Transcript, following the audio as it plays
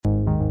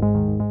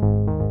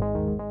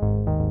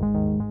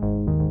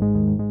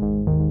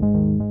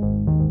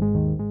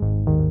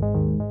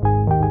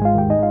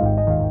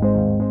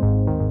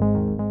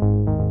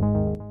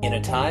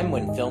a time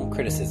when film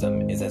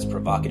criticism is as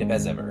provocative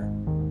as ever,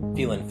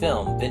 Feelin'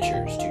 Film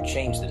ventures to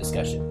change the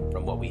discussion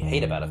from what we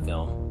hate about a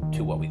film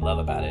to what we love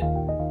about it.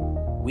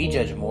 We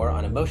judge more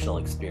on emotional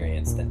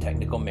experience than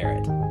technical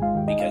merit,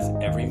 because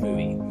every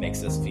movie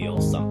makes us feel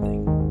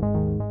something.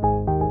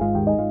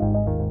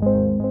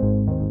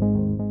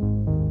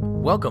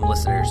 Welcome,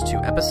 listeners, to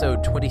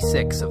episode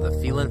 26 of the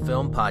Feelin'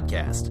 Film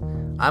podcast.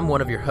 I'm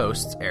one of your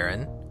hosts,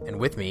 Aaron, and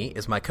with me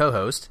is my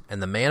co-host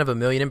and the man of a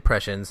million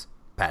impressions,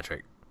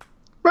 Patrick.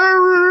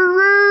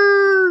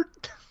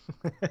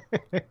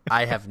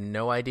 I have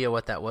no idea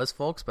what that was,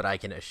 folks, but I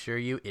can assure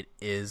you it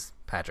is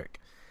Patrick.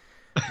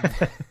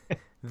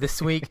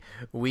 This week,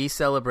 we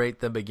celebrate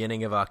the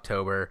beginning of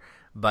October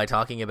by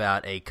talking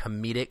about a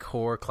comedic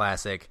horror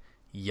classic,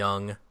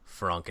 Young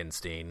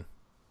Frankenstein.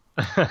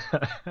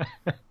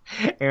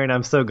 Aaron,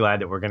 I'm so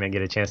glad that we're going to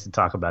get a chance to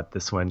talk about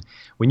this one.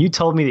 When you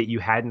told me that you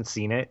hadn't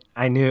seen it,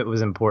 I knew it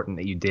was important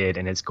that you did,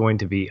 and it's going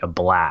to be a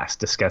blast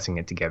discussing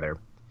it together.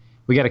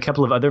 We got a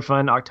couple of other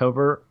fun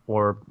October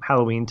or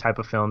Halloween type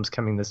of films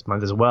coming this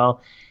month as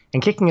well,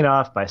 and kicking it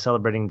off by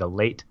celebrating the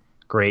late,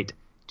 great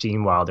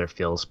Gene Wilder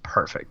feels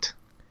perfect.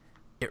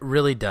 It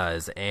really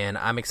does, and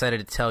I'm excited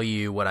to tell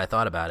you what I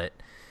thought about it.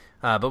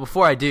 But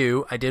before I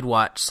do, I did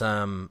watch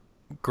some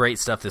great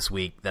stuff this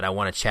week that I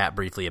want to chat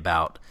briefly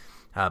about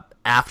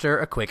after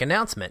a quick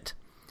announcement.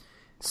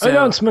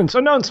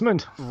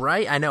 Announcement!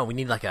 Right? I know. We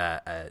need like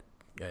a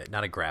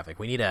not a graphic.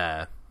 We need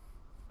a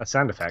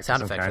sound effect.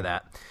 Sound effect for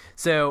that.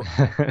 So,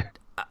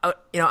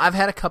 I've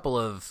had a couple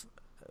of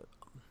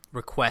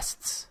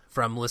requests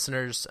from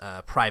listeners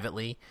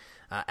privately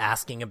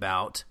asking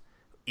about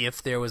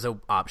if there was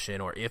an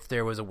option or if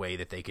there was a way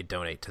that they could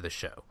donate to the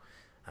show.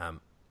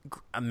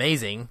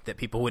 Amazing that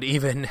people would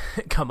even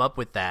come up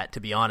with that. To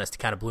be honest, it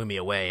kind of blew me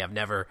away. I've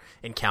never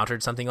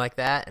encountered something like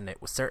that, and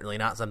it was certainly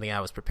not something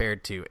I was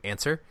prepared to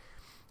answer.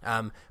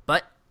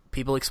 But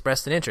people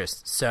expressed an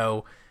interest,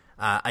 so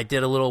I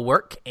did a little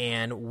work,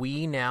 and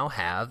we now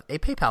have a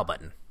PayPal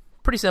button.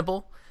 Pretty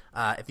simple.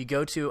 If you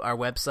go to our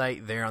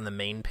website, there on the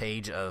main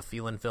page of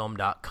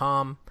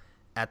feelinfilm.com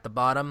at the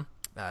bottom,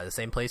 the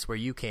same place where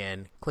you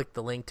can click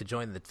the link to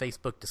join the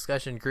Facebook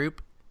discussion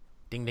group,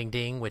 ding, ding,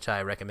 ding, which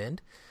I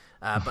recommend.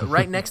 But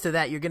right next to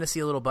that, you're going to see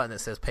a little button that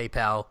says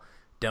PayPal,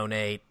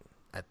 donate,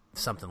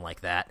 something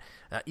like that.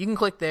 You can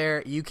click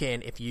there. You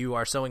can, if you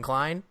are so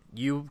inclined,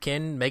 you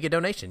can make a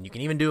donation. You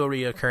can even do a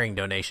recurring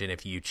donation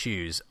if you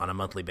choose on a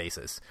monthly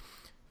basis.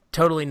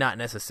 Totally not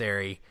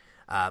necessary,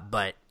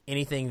 but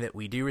anything that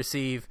we do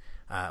receive,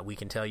 we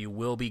can tell you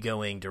will be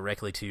going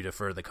directly to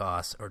defray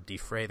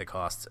the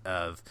costs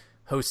of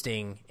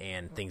hosting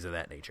and things of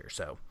that nature.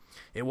 So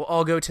it will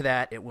all go to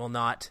that. It will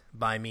not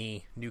buy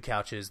me new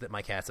couches that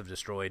my cats have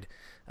destroyed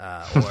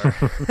or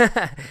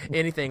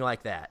anything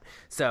like that.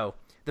 So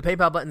the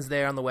PayPal button's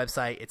there on the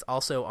website. It's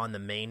also on the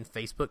main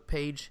Facebook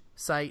page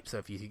site. So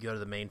if you go to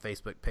the main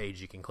Facebook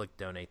page, you can click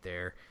donate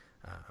there.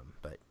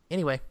 But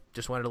anyway,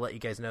 just wanted to let you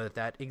guys know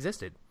that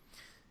existed.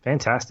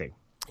 Fantastic.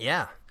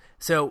 Yeah.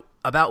 So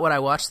about what I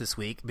watched this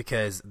week,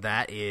 because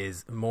that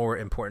is more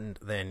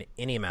important than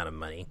any amount of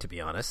money, to be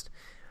honest.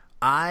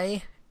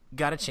 I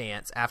got a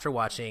chance after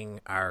watching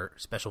our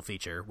special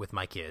feature with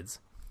my kids.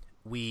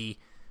 We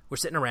were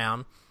sitting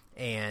around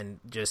and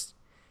just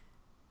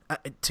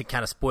to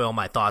kind of spoil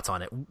my thoughts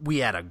on it, we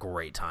had a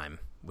great time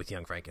with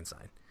Young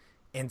Frankenstein.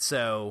 And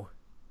so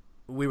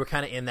we were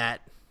kind of in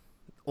that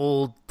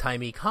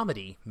old-timey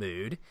comedy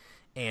mood,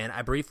 and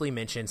I briefly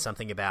mentioned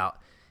something about,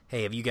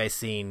 hey, have you guys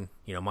seen,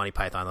 Monty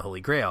Python and the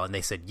Holy Grail? And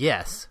they said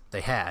yes,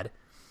 they had,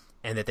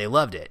 and that they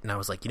loved it. And I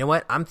was like, you know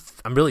what? I'm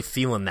really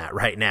feeling that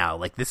right now.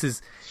 Like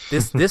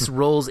this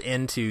rolls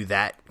into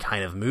that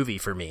kind of movie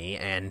for me,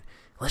 and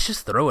let's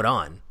just throw it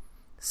on.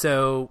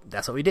 So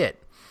that's what we did.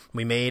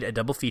 We made a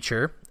double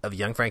feature of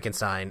Young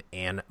Frankenstein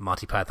and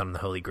Monty Python and the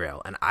Holy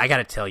Grail. And I got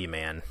to tell you,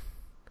 man,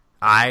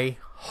 I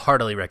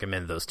heartily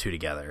recommend those two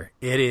together.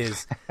 It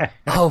is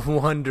a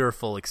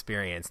wonderful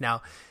experience.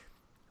 Now,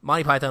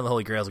 Monty Python and the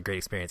Holy Grail is a great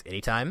experience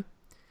anytime.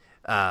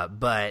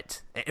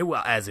 But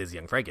as is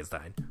Young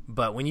Frankenstein.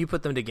 But when you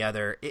put them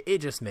together, it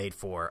just made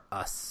for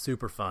a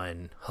super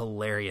fun,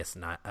 hilarious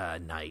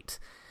night.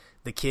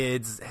 The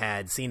kids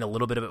had seen a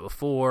little bit of it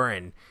before,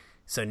 and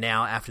so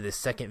now after this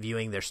second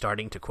viewing, they're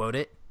starting to quote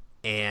it,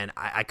 and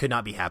I could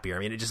not be happier. I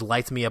mean, it just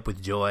lights me up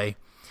with joy.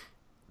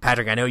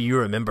 Patrick, I know you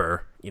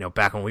remember,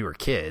 back when we were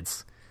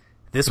kids,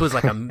 this was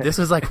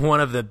like one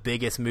of the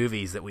biggest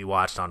movies that we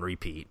watched on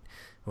repeat.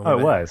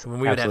 It was. When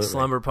we would have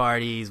slumber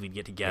parties, we'd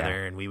get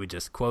together and we would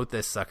just quote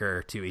this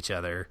sucker to each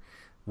other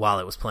while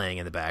it was playing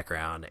in the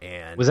background.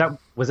 And was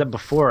that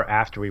before or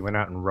after we went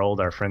out and rolled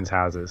our friends'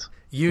 houses?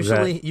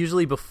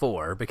 Usually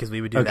before, because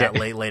we would do that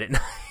late at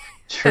night.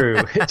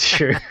 True.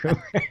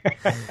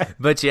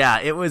 But yeah,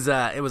 it was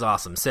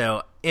awesome.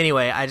 So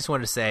anyway, I just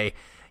wanted to say,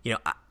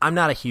 I'm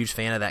not a huge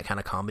fan of that kind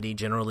of comedy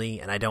generally,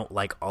 and I don't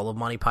like all of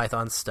Monty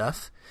Python's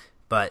stuff,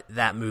 but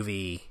that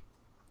movie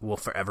will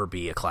forever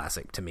be a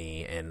classic to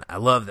me, and I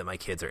love that my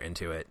kids are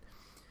into it.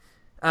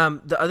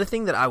 The other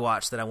thing that I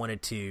watched that I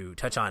wanted to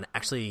touch on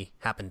actually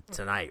happened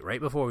tonight, right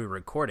before we were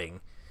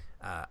recording.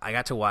 I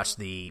got to watch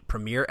the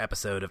premiere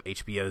episode of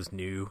HBO's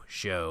new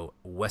show,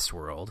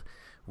 Westworld,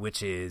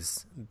 which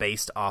is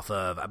based off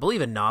of, I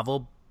believe, a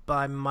novel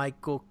by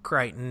Michael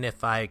Crichton,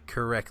 if I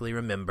correctly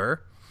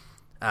remember.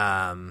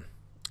 And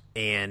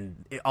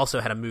it also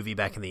had a movie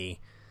back in the,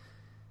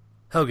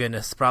 oh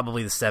goodness,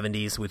 probably the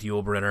 70s with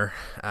Yul Brynner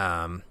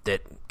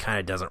that kind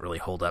of doesn't really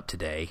hold up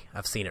today.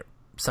 I've seen it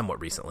somewhat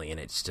recently, and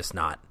it's just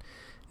not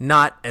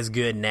as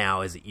good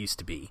now as it used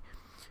to be.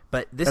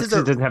 But this That's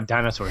 'cause it doesn't have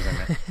dinosaurs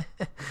in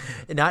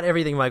it. Not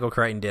everything Michael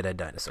Crichton did had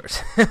dinosaurs.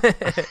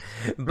 But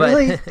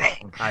Really?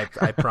 Dang. I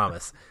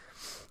promise.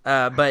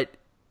 But,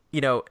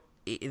 you know,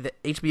 the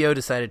HBO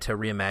decided to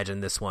reimagine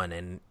this one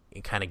and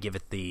kind of give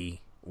it the,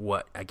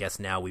 what I guess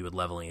now we would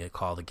levelingly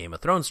call the Game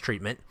of Thrones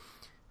treatment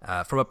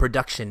from a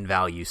production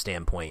value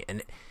standpoint.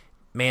 And,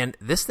 man,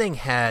 this thing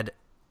had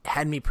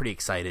me pretty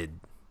excited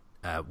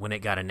when it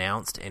got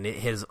announced, and it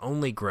has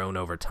only grown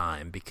over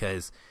time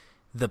because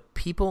the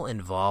people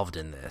involved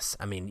in this,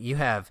 I mean, you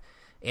have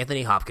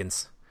Anthony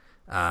Hopkins,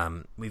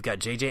 we've got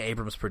J.J.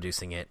 Abrams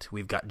producing it,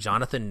 we've got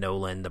Jonathan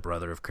Nolan, the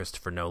brother of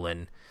Christopher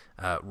Nolan,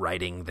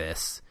 writing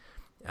this.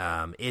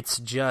 It's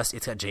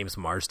got James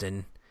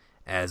Marsden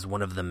as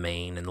one of the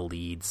main and the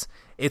leads.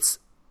 It's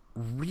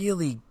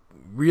really,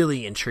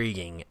 really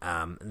intriguing.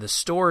 The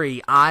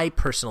story,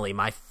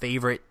 my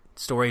favorite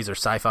stories are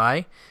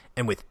sci-fi,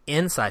 and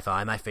within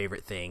sci-fi, my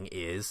favorite thing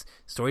is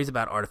stories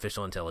about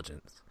artificial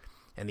intelligence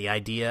and the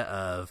idea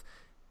of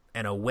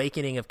an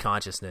awakening of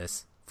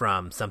consciousness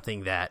from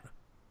something that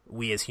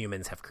we as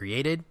humans have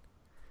created,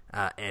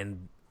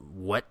 and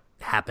what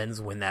happens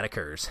when that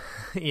occurs.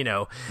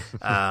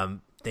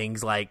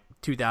 Things like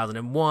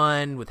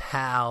 2001 with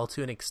HAL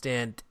to an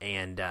extent,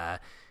 and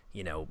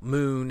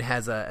Moon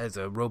has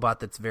a robot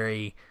that's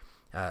very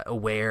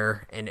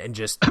aware and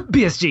just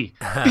BSG.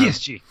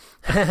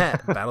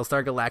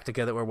 Battlestar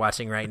Galactica that we're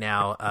watching right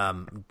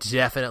now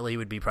definitely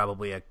would be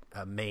probably a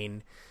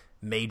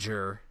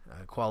major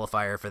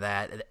qualifier for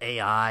that.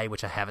 AI,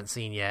 which I haven't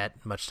seen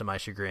yet, much to my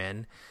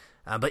chagrin.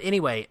 But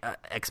anyway,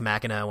 Ex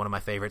Machina, one of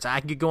my favorites. I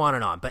could go on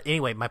and on. But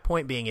anyway, my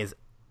point being is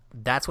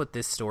that's what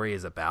this story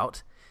is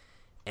about.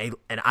 And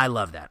I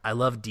love that. I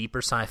love deeper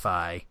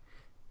sci-fi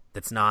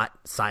that's not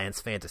science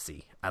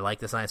fantasy. I like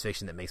the science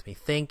fiction that makes me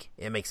think.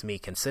 It makes me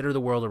consider the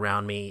world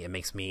around me. It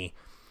makes me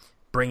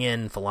bring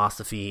in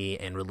philosophy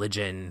and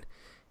religion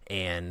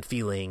and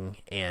feeling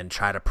and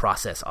try to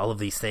process all of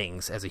these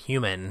things as a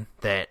human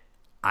that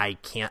I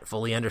can't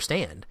fully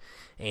understand,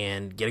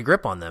 and get a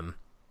grip on them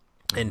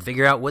and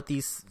figure out what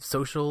these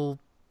social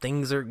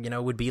things are,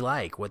 would be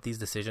like, what these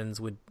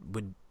decisions would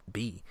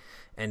be.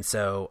 And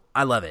so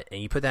I love it.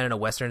 And you put that in a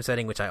Western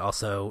setting, which I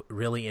also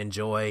really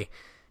enjoy,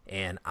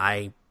 and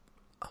I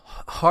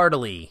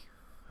heartily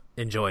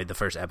enjoyed the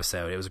first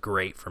episode. It was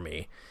great for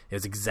me. It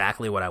was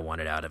exactly what I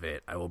wanted out of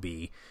it. I will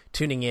be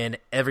tuning in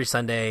every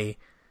Sunday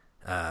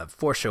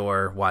for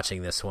sure,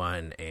 watching this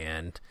one,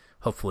 and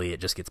hopefully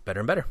it just gets better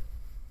and better.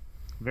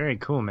 Very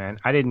cool, man.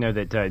 I didn't know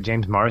that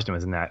James Marsden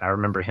was in that. I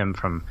remember him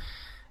from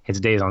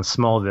his days on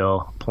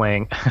Smallville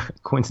playing,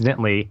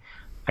 coincidentally,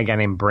 a guy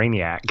named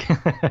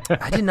Brainiac.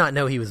 I did not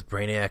know he was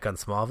Brainiac on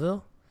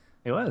Smallville.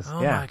 It was,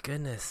 oh, yeah. My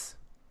goodness.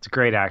 It's a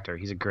great actor.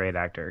 He's a great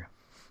actor.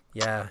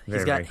 Yeah,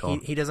 very cool.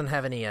 he doesn't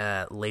have any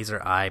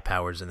laser eye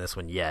powers in this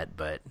one yet,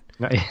 but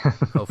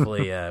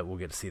hopefully we'll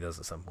get to see those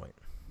at some point.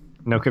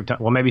 No Krypton.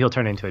 Well, maybe he'll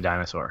turn into a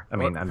dinosaur. I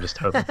mean, I'm just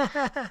hoping.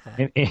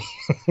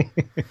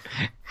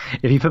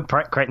 If you put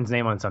Crichton's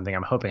name on something,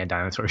 I'm hoping a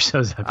dinosaur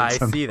shows up. I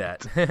see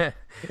that.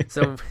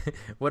 So,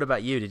 what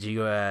about you? Did you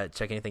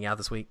check anything out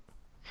this week?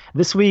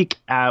 This week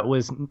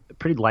was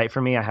pretty light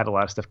for me. I had a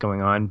lot of stuff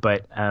going on,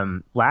 but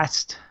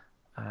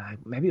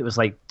maybe it was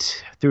like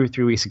 2 or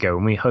 3 weeks ago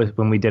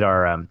when we did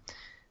our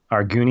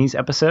Goonies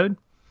episode.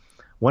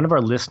 One of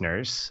our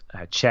listeners,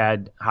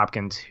 Chad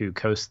Hopkins, who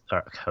hosts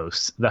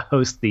the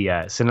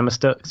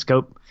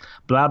CinemaScope,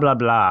 blah, blah,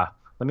 blah.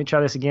 Let me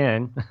try this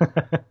again.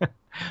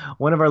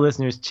 One of our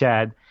listeners,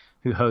 Chad,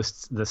 who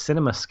hosts the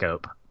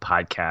CinemaScope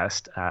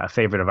podcast, a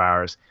favorite of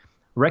ours,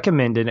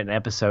 recommended an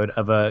episode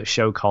of a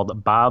show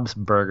called Bob's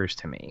Burgers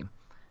to me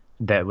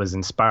that was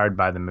inspired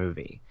by the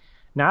movie.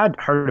 Now, I'd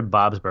heard of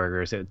Bob's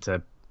Burgers. It's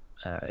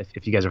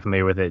if you guys are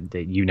familiar with it,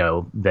 that you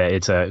know that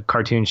it's a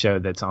cartoon show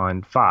that's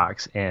on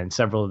Fox, and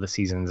several of the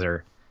seasons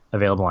are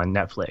available on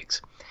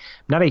Netflix.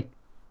 I'm not a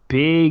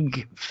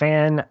big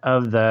fan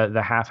of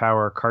the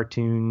half-hour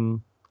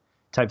cartoon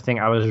type thing.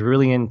 I was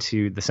really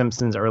into The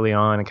Simpsons early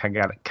on and kind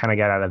of got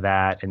out of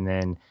that, and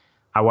then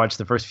I watched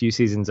the first few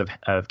seasons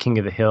of King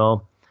of the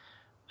Hill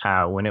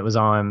when it was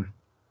on.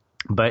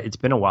 But it's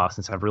been a while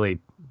since I've really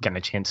gotten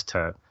a chance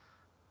to,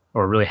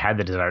 or really had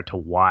the desire to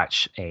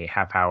watch a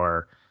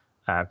half-hour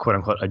quote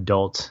unquote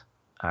adult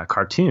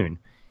cartoon.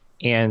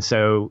 And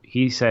so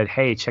he said,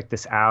 hey, check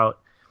this out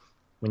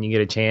when you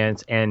get a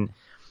chance. And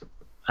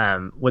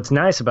what's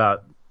nice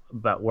about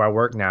where I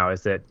work now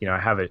is that, I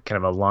have a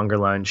kind of a longer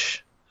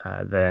lunch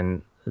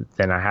than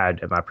than I had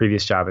at my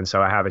previous job, and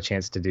so I have a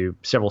chance to do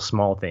several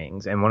small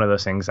things. And one of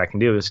those things I can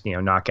do is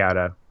knock out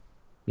a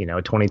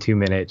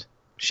 22-minute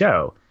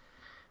show.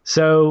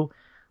 So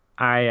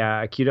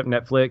I queued up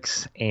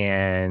Netflix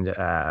and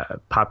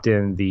popped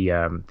in the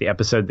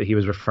episode that he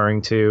was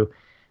referring to,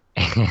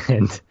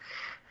 and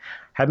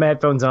had my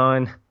headphones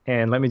on.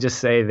 And let me just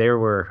say, there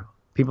were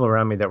people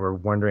around me that were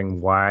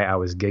wondering why I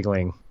was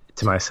giggling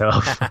to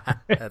myself.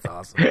 That's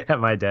awesome. At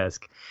my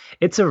desk.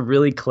 It's a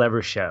really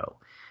clever show.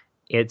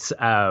 It's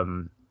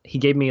he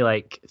gave me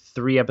like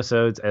 3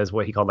 episodes as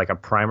what he called like a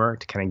primer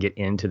to kind of get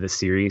into the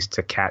series,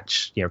 to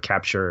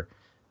capture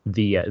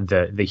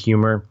the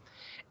humor.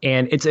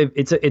 And it's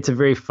a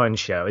very fun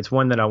show. It's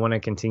one that I want to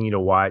continue to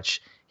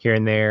watch here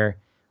and there.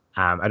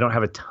 I don't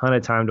have a ton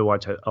of time to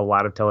watch a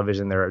lot of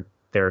television.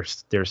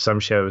 There's some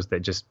shows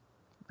that just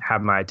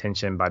have my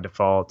attention by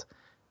default.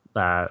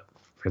 For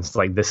instance,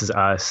 like This Is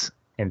Us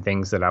and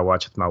things that I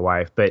watch with my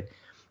wife. But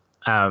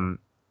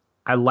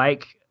I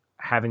like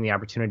having the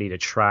opportunity to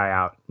try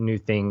out new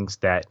things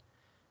that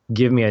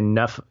give me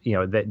enough,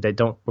 that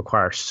don't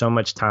require so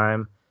much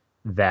time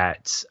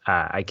that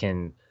I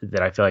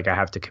feel like I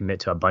have to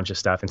commit to a bunch of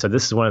stuff. And so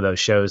this is one of those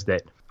shows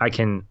that I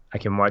can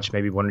watch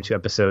maybe 1 or 2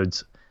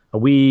 episodes a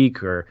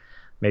week, or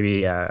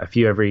maybe a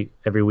few every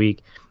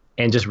week,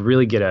 and just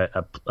really get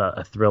a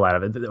thrill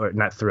out of it, or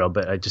not thrill,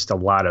 but just a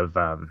lot of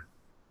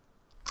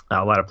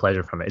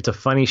pleasure from it. It's a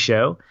funny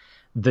show.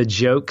 The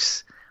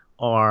jokes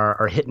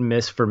are hit and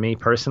miss for me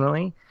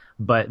personally,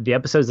 but the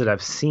episodes that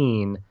I've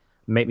seen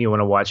make me want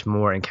to watch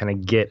more and kind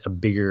of get a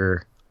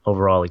bigger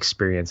overall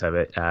experience of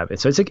it.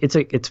 So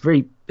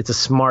it's a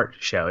smart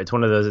show. It's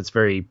one of those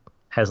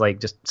has like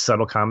just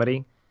subtle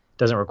comedy.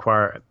 Doesn't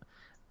require,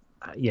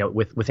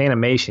 with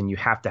animation you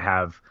have to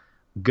have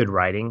good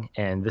writing,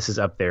 and this is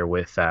up there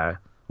with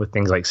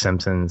things like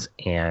Simpsons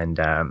and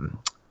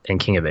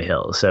King of the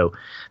Hill. So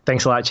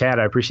thanks a lot, Chad.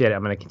 I appreciate it.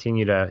 I'm going to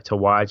continue to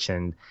watch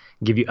and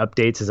give you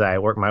updates as I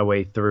work my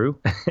way through.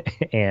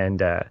 And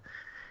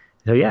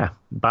so yeah,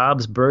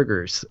 Bob's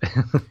Burgers.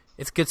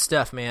 It's good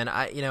stuff, man.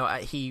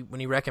 When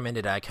he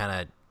recommended,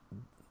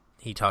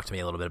 he talked to me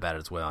a little bit about it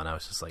as well, and I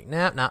was just like,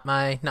 nah, not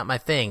my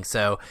thing.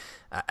 So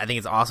I think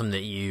it's awesome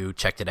that you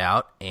checked it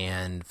out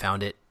and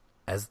found it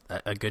as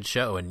a good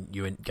show, and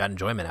you got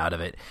enjoyment out of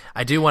it.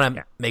 I do want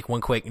to make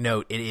one quick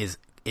note. It is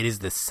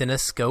the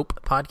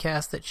Cinescope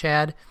podcast that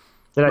Chad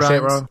runs. I say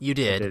it wrong? You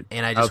did.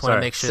 And I just want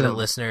to make sure that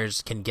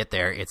listeners can get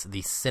there. It's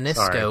the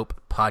Cinescope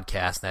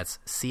podcast. That's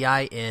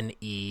Cinescope.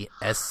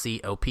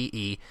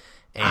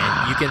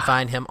 And you can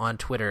find him on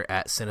Twitter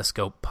at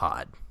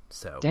CinescopePod.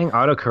 So dang,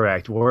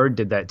 autocorrect Word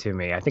did that to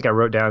me. I think I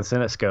wrote down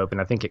Cinescope, and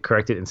I think it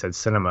corrected and said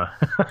cinema.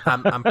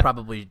 I'm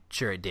probably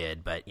sure it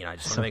did, but I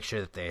just want to make sure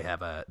that they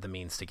have the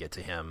means to get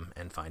to him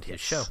and find his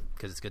show,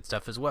 because it's good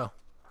stuff as well.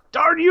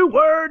 Darn you,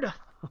 Word!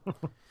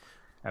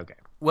 Okay.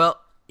 Well,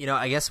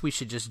 I guess we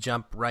should just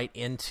jump right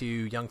into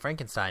Young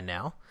Frankenstein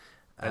now.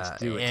 Let's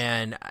do it.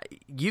 And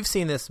you've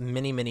seen this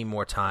many, many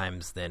more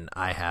times than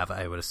I have,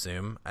 I would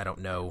assume. I don't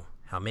know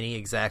how many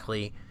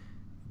exactly,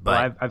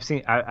 but I've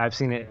seen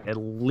it at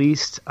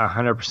least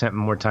 100%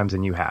 more times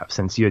than you have,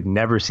 since you had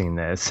never seen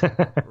this.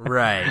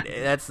 Right.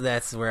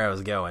 That's where I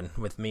was going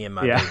with me and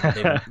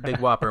my big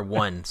Whopper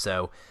 1.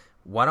 So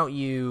why don't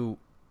you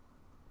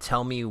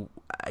tell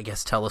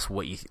us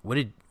what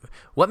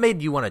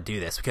made you want to do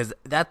this? Because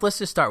let's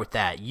just start with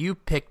that. You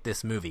picked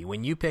this movie.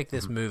 When you picked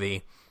this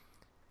movie,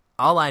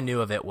 all I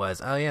knew of it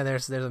was, oh yeah,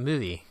 there's a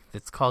movie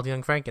that's called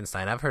Young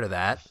Frankenstein. I've heard of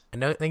that.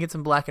 I think it's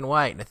in black and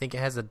white, and I think it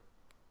has a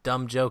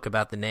dumb joke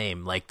about the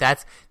name. Like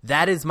that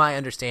is my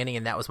understanding,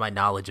 and that was my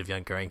knowledge of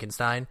Young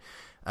Frankenstein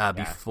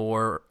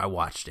before I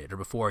watched it, or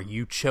before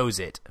you chose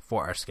it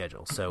for our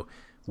schedule. So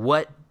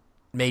what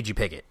made you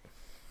pick it?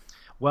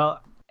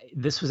 Well,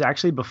 this was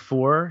actually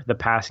before the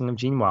passing of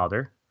Gene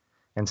Wilder.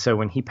 And so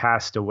when he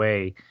passed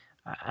away,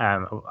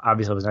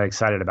 obviously I was not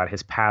excited about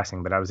his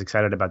passing, but I was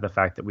excited about the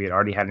fact that we had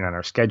already had it on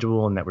our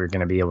schedule and that we were going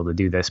to be able to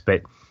do this.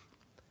 But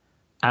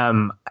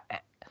I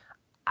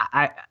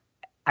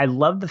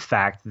love the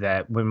fact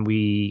that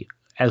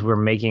as we're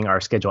making our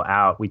schedule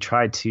out, we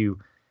tried to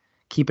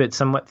keep it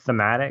somewhat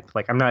thematic.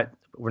 Like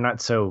we're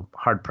not so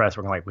hard pressed.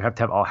 We're like, we have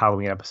to have all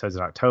Halloween episodes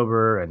in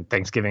October and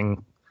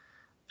Thanksgiving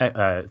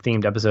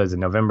themed episodes in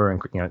November,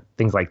 and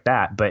things like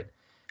that. But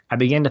I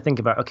began to think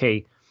about,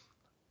 okay,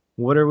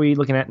 what are we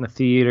looking at in the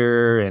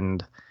theater,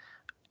 and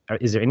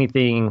is there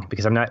anything?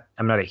 Because I'm not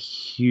a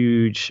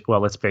huge, well,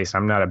 let's face it,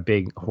 I'm not a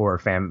big horror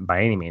fan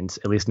by any means,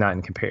 at least not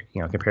in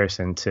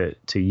comparison to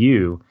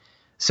you.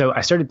 So I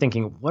started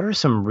thinking, what are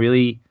some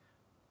really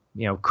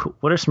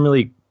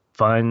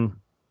fun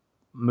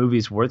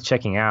movies worth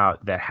checking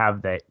out that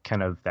have that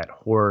kind of that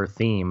horror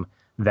theme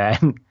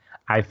that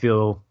I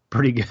feel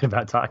pretty good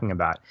about talking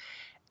about?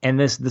 And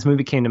this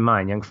movie came to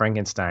mind, Young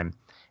Frankenstein.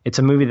 It's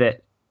a movie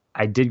that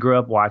I did grow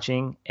up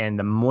watching, and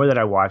the more that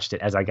I watched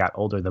it as I got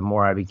older, the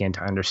more I began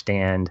to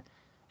understand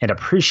and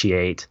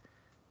appreciate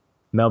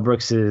Mel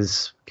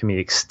Brooks's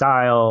comedic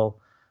style,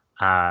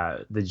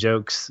 The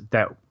jokes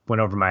that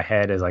went over my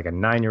head as like a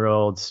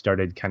 9-year-old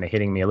started kind of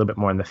hitting me a little bit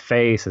more in the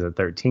face as a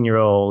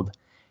 13-year-old.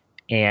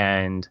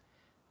 And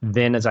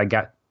then as I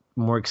got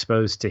more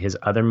exposed to his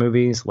other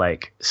movies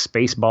like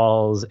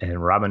Spaceballs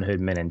and Robin Hood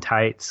Men in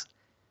Tights,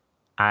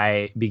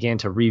 I began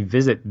to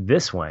revisit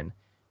this one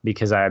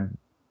because I've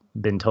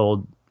been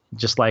told,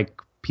 just like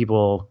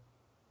people,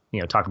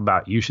 talk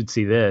about you should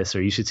see this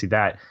or you should see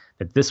that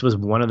this was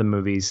one of the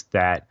movies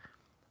that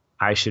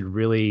I should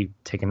really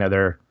take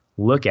another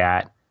look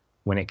at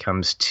when it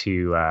comes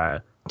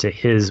to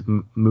his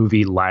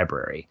movie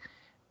library.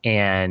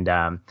 And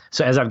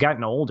so as I've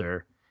gotten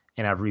older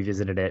and I've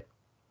revisited it,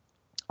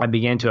 I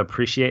began to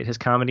appreciate his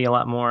comedy a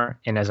lot more.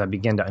 And as I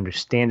began to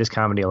understand his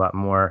comedy a lot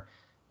more,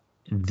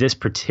 this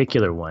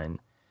particular one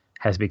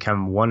has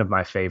become one of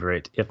my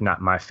favorite, if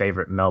not my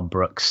favorite, Mel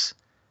Brooks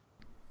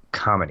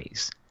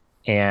comedies.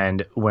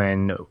 And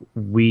when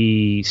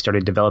we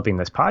started developing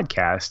this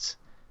podcast,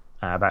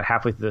 about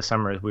halfway through the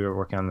summer, as we were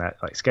working on that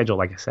schedule,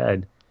 like I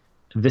said,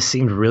 this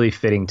seemed really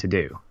fitting to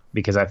do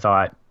because I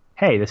thought,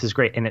 hey, this is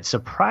great. And it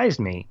surprised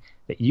me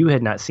that you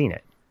had not seen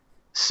it.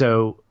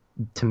 So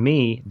to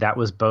me, that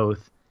was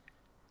both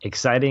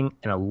exciting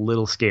and a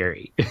little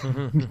scary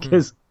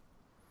because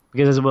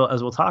as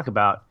we'll talk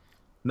about,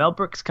 Mel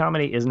Brooks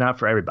comedy is not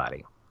for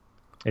everybody.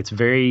 It's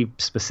very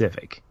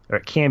specific, or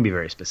it can be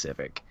very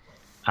specific.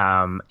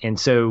 And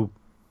so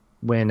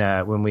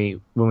when we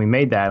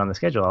made that on the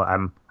schedule,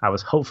 I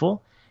was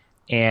hopeful,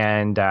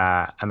 and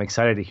I'm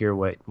excited to hear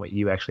what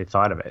you actually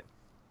thought of it.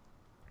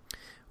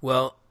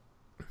 Well,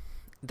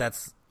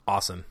 that's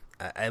awesome.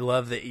 I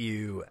love that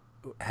you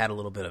had a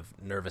little bit of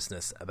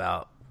nervousness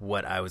about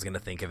what I was going to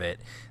think of it.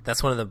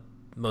 That's one of the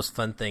most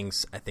fun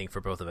things I think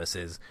for both of us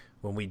is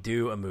when we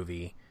do a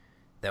movie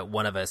that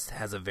one of us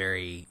has a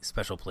very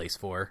special place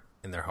for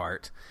in their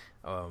heart,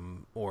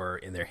 or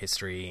in their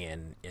history,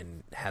 and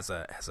has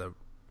a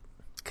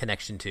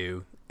connection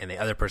to, and the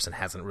other person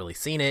hasn't really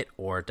seen it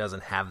or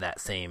doesn't have that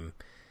same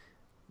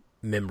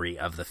memory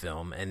of the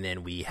film, and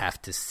then we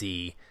have to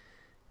see,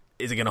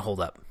 is it going to hold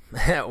up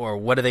or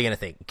what are they going to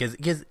think?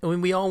 Because I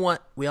mean, we all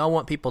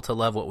want people to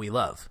love what we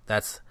love.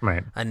 That's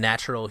right. A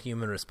natural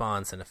human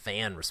response and a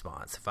fan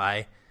response. If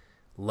I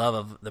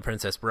love The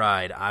Princess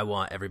Bride, I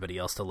want everybody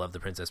else to love The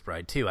Princess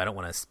Bride too. I don't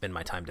want to spend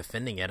my time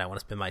defending it. I want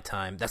to spend my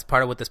time. That's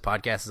part of what this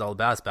podcast is all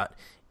about. It's about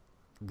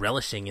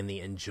relishing in the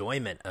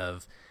enjoyment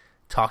of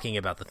talking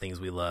about the things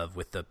we love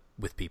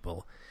with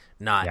people,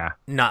 not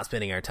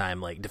spending our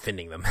time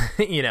defending them,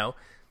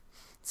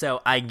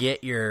 So I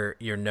get your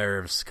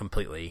nerves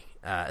completely,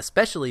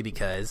 especially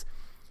because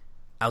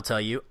I'll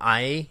tell you,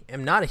 I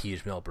am not a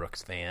huge Mel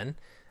Brooks fan,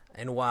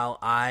 and while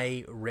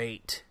I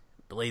rate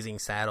Blazing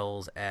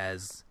Saddles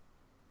as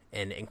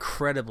an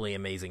incredibly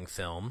amazing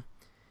film,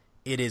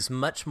 it is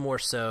much more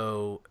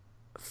so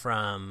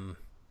from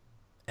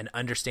an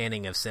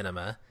understanding of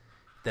cinema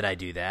that I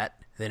do that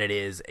than it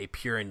is a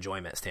pure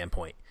enjoyment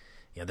standpoint.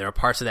 There are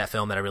parts of that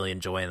film that I really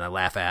enjoy and I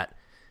laugh at,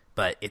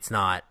 but it's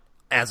not,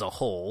 as a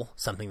whole,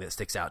 something that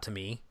sticks out to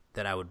me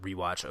that I would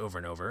rewatch over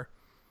and over.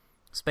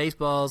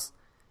 Spaceballs,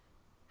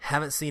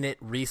 haven't seen it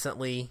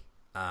recently.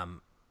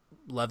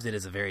 Loved it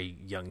as a very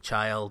young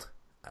child.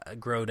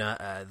 Grown up,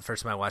 the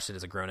first time I watched it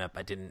as a grown up,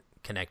 I didn't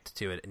connect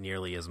to it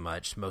nearly as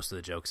much. Most of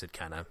the jokes had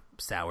kind of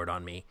soured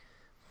on me.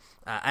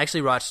 I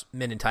actually watched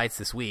Men in Tights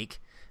this week.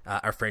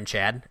 Our friend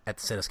Chad at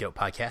the Cinescope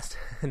podcast.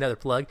 Another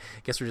plug.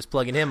 Guess we're just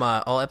plugging him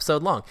all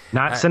episode long.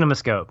 Not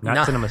Cinemascope.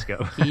 Not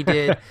Cinemascope. He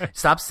did.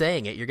 Stop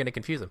saying it. You're going to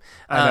confuse him.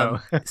 I know.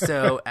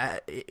 So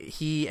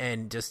he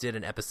just did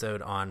an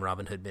episode on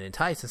Robin Hood Men in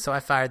Tights. And so I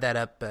fired that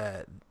up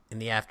in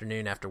the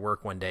afternoon after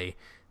work one day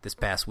this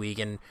past week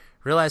and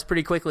realized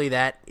pretty quickly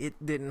that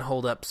it didn't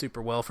hold up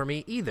super well for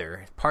me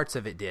either. Parts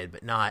of it did,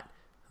 but not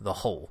the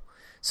whole.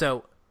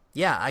 So,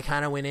 yeah, I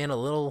kind of went in a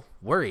little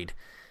worried.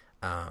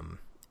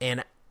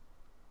 And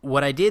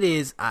what I did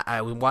is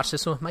I watched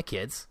this one with my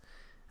kids.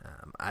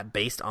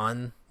 Based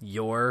on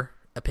your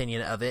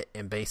opinion of it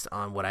and based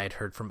on what I had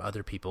heard from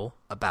other people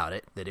about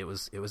it, that it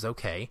was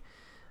okay,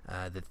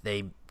 that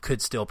they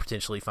could still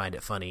potentially find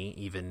it funny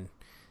even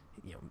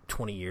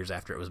 20 years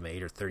after it was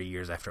made or 30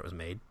 years after it was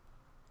made.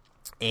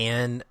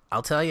 And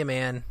I'll tell you,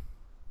 man,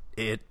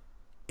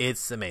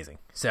 it's amazing.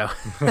 So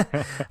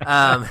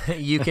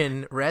you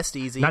can rest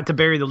easy. Not to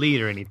bury the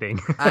lead or anything.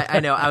 I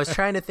know. I was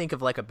trying to think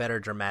of a better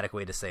dramatic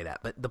way to say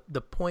that. But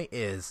the point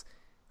is,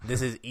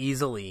 this is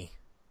easily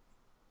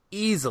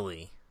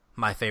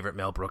my favorite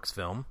Mel Brooks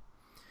film.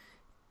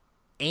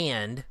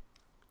 And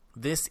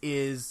this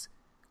is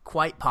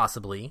quite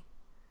possibly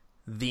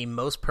the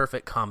most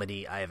perfect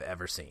comedy I have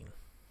ever seen.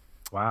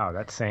 Wow,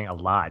 that's saying a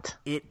lot.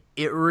 It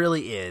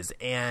really is.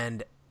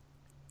 And,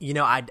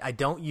 I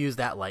don't use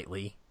that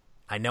lightly.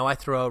 I know I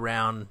throw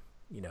around,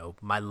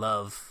 my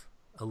love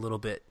a little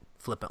bit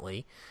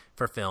flippantly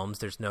for films.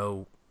 There's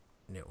no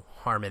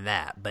harm in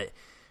that. But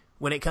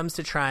when it comes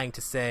to trying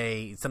to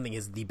say something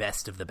is the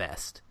best of the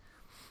best,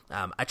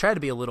 I try to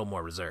be a little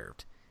more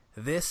reserved.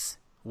 This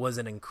was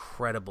an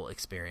incredible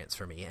experience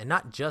for me. And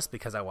not just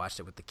because I watched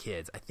it with the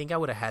kids. I think I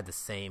would have had the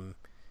same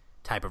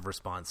type of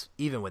response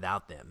even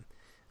without them.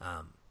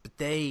 But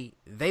they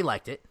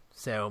liked it.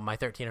 So my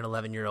 13 and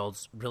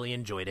 11-year-olds really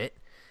enjoyed it,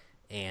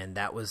 and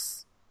that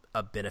was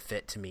a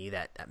benefit to me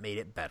that made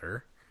it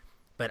better.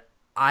 But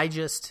I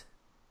just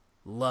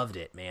loved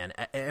it, man.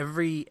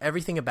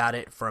 Everything about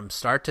it from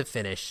start to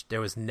finish,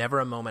 there was never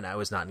a moment I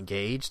was not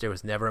engaged. There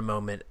was never a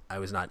moment I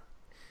was not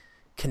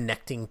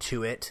connecting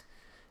to it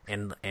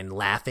and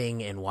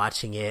laughing and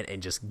watching it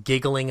and just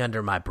giggling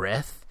under my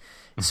breath.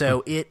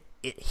 So it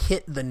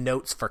hit the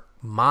notes for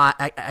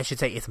I should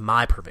say it's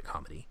my perfect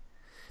comedy,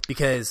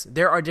 because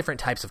there are different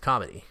types of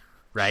comedy,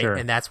 right? Sure.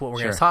 And that's what we're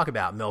going to talk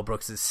about. Mel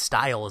Brooks'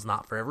 style is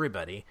not for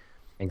everybody.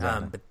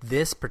 Exactly. But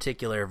this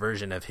particular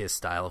version of his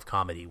style of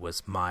comedy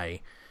was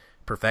my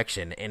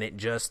perfection, and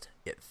it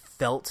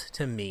felt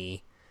to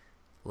me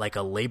like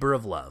a labor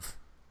of love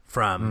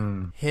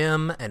from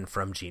him and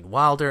from Gene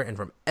Wilder and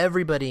from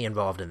everybody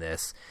involved in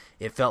this.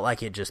 It felt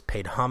like it just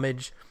paid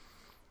homage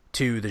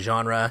to the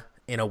genre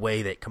in a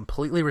way that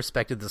completely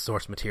respected the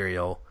source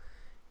material,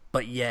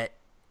 but yet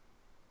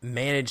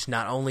managed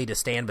not only to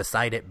stand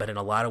beside it, but in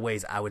a lot of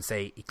ways I would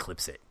say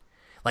eclipse it.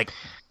 Like,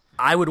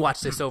 I would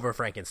watch this over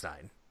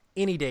Frankenstein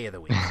any day of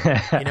the week.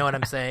 You know what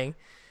I'm saying?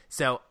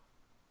 So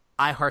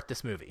I heart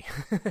this movie.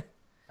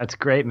 That's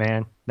great,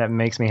 man. That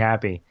makes me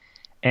happy.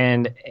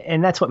 And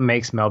that's what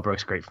makes Mel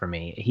Brooks great for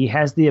me. He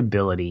has the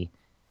ability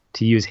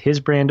to use his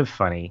brand of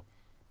funny,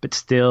 but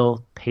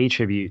still pay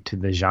tribute to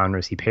the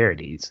genres he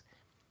parodies.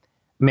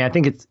 I mean, I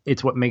think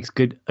it's what makes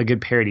a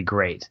good parody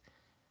great.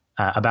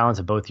 A balance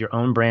of both your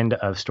own brand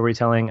of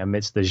storytelling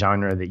amidst the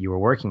genre that you were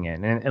working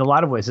in. And in a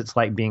lot of ways, it's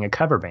like being a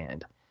cover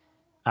band.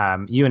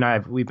 You and I,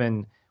 we've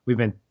been,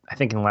 I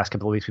think in the last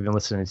couple of weeks, we've been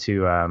listening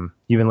to,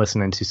 you've been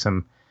listening to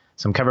some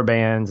cover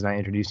bands, and I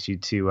introduced you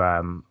to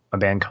a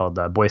band called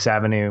Boyce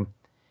Avenue.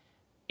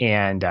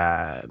 And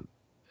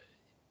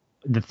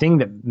the thing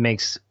that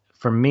makes,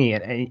 for me,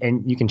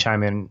 and you can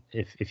chime in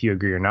if you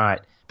agree or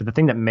not, but the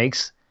thing that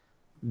makes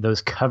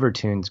those cover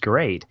tunes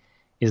great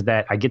is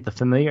that I get the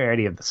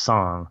familiarity of the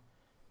song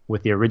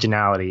with the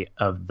originality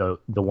of the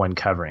one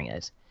covering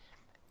it.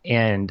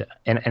 And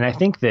I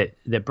think that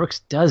Brooks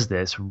does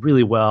this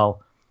really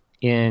well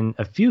in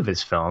a few of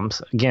his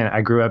films. Again,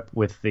 I grew up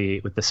with the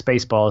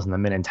Spaceballs and the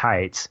Men in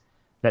Tights.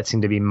 That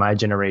seemed to be my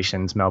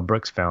generation's Mel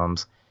Brooks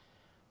films.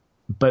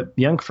 But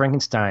Young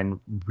Frankenstein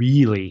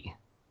really,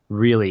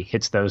 really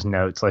hits those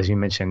notes, as you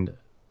mentioned,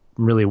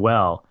 really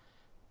well,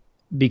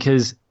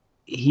 because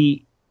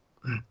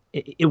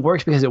it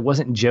works because it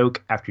wasn't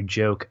joke after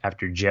joke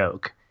after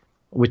joke,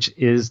 which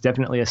is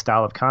definitely a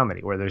style of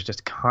comedy where there's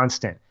just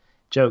constant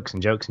jokes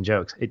and jokes and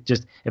jokes. It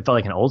felt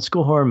like an old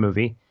school horror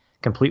movie,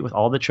 complete with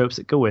all the tropes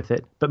that go with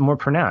it, but more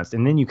pronounced.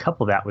 And then you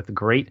couple that with the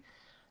great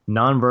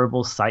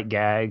nonverbal sight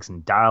gags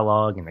and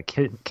dialogue and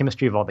the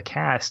chemistry of all the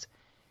cast,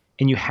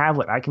 and you have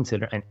what I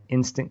consider an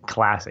instant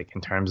classic in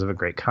terms of a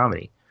great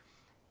comedy.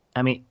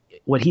 I mean,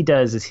 what he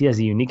does is he has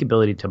a unique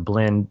ability to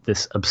blend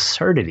this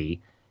absurdity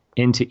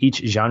into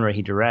each genre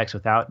he directs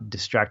without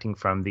distracting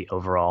from the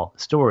overall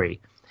story.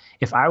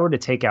 If I were to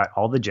take out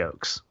all the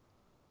jokes,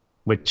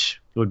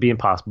 which would be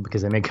impossible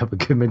because they make up a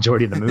good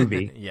majority of the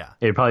movie, yeah,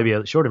 it'd probably be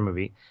a shorter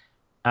movie,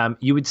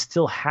 you would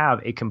still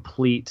have a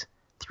complete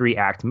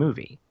 3-act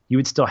movie. You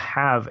would still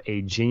have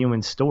a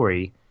genuine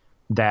story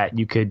that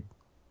you could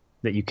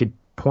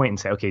point and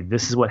say, okay,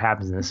 this is what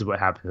happens, and this is what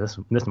happens,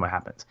 this is what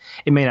happens.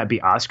 It may not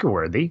be Oscar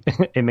worthy.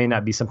 It may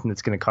not be something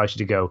that's going to cause you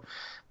to go,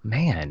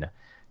 man,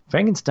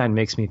 Frankenstein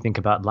makes me think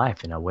about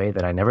life in a way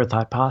that I never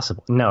thought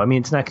possible. No, I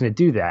mean, it's not going to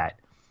do that.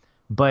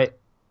 But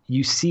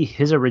you see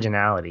his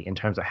originality in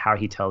terms of how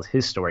he tells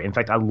his story. In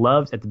fact, I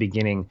loved at the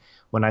beginning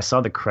when I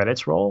saw the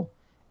credits roll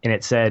and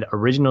it said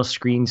original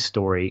screen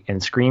story and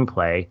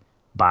screenplay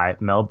by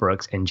Mel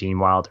Brooks and Gene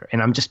Wilder.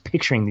 And I'm just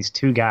picturing these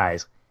two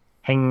guys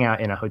hanging out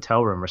in a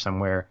hotel room or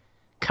somewhere,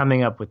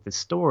 coming up with this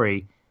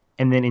story,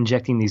 and then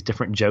injecting these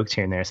different jokes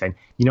here and there, saying,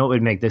 you know what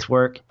would make this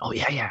work? Oh,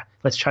 yeah,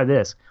 let's try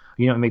this.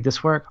 You know what would make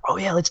this work? Oh,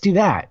 yeah, let's do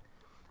that.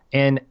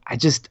 And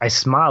I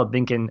smiled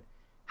thinking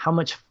how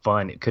much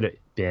fun it could have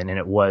been, and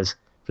it was,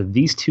 for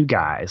these two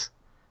guys,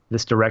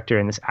 this director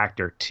and this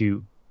actor,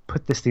 to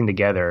put this thing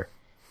together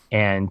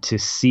and to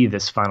see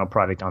this final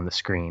product on the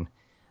screen.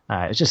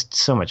 It's just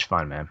so much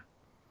fun, man.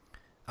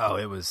 Oh,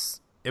 it was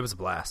a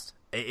blast.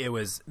 It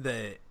was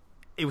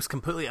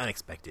completely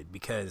unexpected,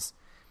 because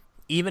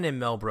even in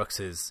Mel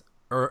Brooks's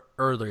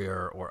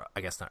earlier, or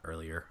I guess not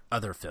earlier,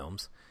 other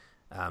films,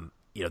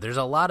 there's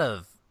a lot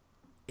of,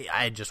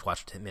 I had just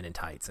watched Men in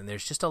Tights, and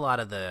there's just a lot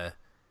of the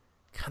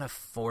kind of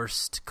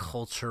forced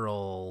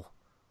cultural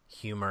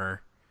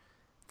humor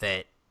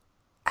that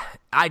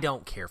I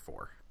don't care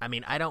for. I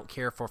mean, I don't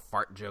care for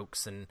fart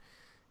jokes and,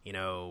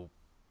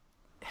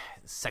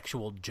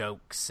 sexual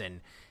jokes and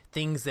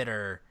things that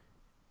are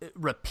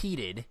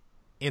repeated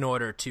in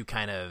order to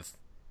kind of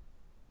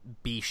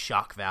be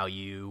shock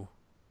value,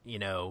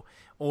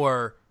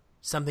 or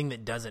something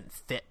that doesn't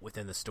fit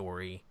within the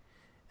story,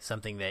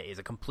 something that is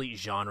a complete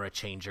genre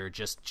changer,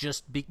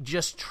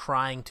 just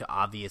trying to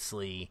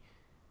obviously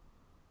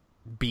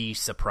be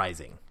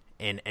surprising.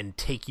 and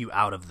take you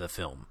out of the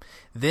film.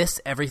 This,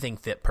 everything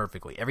fit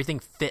perfectly. Everything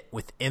fit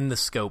within the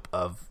scope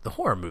of the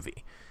horror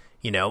movie.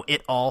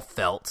 It all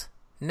felt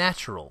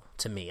natural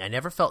to me. I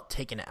never felt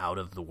taken out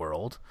of the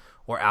world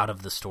or out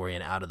of the story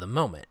and out of the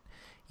moment.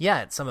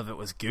 Yeah, some of it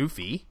was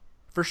goofy,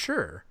 for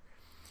sure.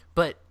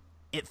 But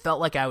it felt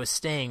like I was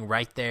staying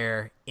right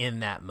there in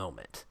that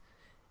moment.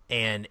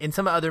 And in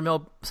some of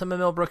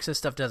Mel Brooks'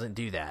 stuff doesn't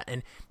do that.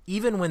 And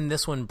even when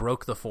this one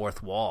broke the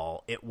fourth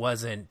wall, it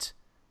wasn't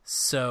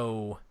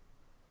so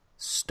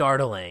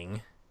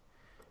startling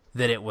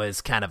that it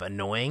was kind of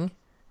annoying.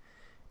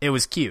 It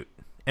was cute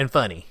and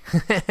funny.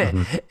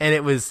 Mm-hmm.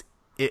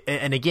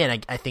 And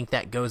again, I think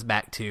that goes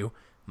back to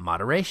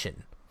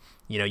moderation.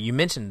 You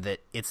mentioned that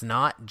it's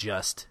not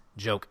just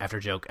joke after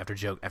joke after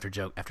joke after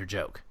joke after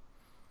joke.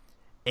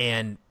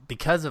 And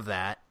because of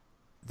that,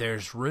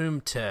 there's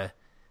room to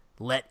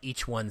let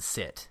each one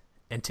sit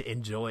and to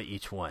enjoy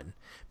each one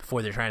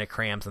before they're trying to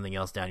cram something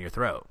else down your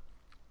throat.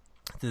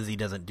 Disney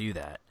doesn't do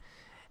that.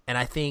 And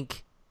I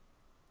think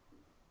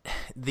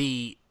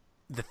the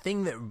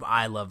thing that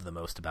I love the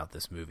most about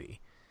this movie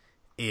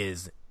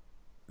is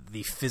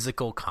the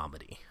physical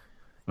comedy.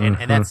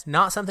 And that's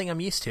not something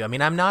I'm used to. I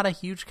mean, I'm not a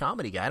huge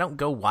comedy guy. I don't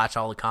go watch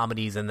all the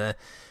comedies in the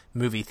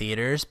movie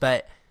theaters,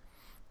 but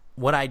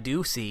what I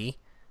do see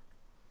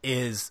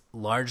is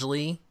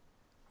largely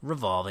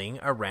revolving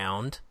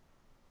around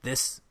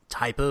this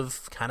type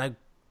of kind of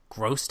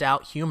grossed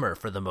out humor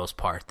for the most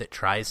part that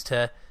tries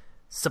to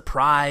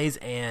surprise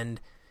and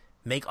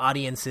make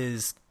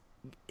audiences,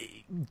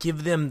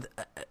 give them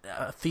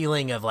a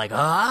feeling of like,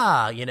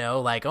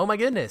 like, oh my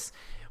goodness.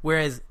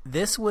 Whereas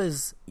this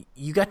was,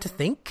 you got to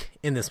think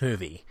in this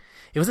movie.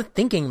 It was a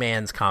thinking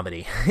man's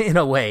comedy in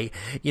a way.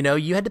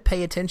 You had to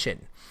pay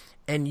attention,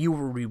 and you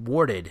were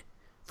rewarded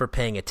for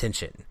paying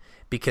attention,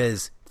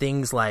 because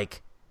things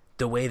like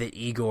the way that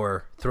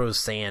Igor throws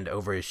sand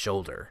over his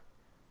shoulder,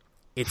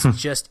 it's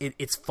just,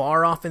 it's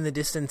far off in the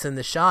distance in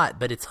the shot,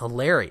 but it's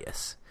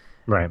hilarious.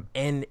 Right.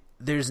 And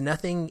there's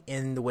nothing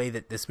in the way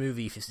that this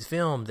movie is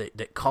filmed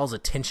that calls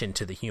attention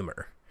to the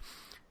humor.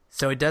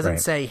 So it doesn't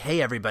say,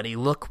 hey, everybody,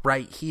 look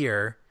right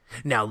here.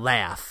 Now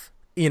laugh.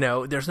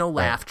 There's no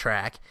laugh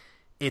track.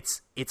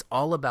 It's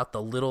all about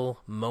the little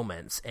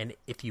moments. And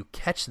if you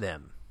catch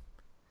them,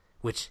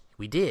 which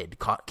we did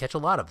catch a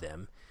lot of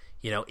them,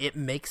 it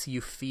makes you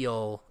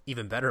feel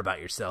even better about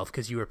yourself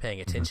because you were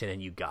paying attention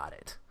and you got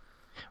it.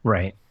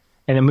 Right.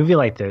 And a movie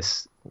like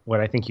this,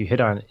 what I think you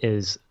hit on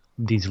is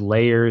these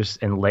layers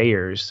and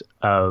layers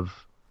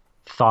of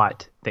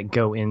thought that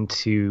go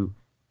into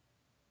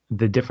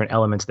the different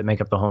elements that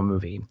make up the whole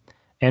movie.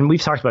 And we've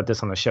talked about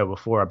this on the show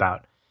before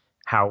about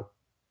how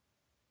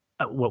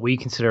what we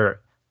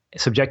consider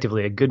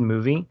subjectively a good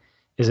movie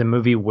is a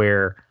movie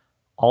where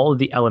all of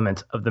the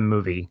elements of the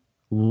movie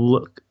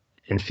look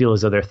and feel as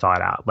though they're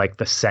thought out, like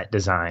the set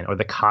design or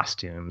the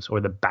costumes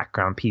or the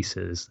background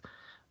pieces,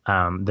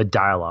 the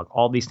dialogue,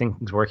 all these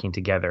things working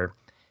together.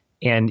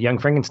 And Young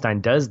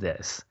Frankenstein does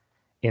this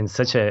in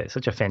such a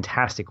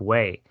fantastic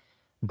way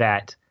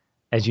that,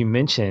 as you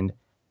mentioned,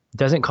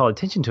 doesn't call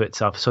attention to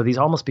itself. So these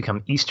almost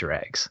become Easter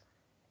eggs.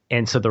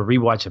 And so the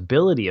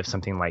rewatchability of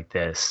something like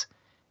this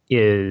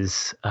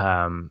is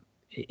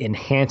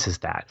enhances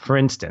that. For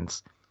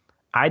instance,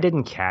 I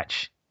didn't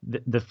catch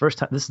the first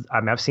time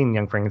I've seen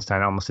Young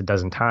Frankenstein almost a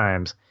dozen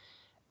times,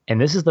 and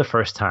this is the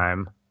first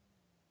time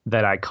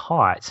that I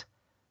caught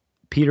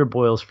Peter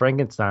Boyle's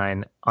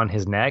Frankenstein on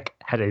his neck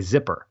had a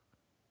zipper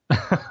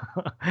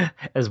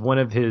as one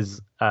of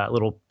his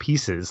little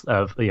pieces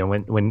of,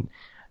 when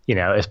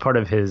as part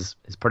of his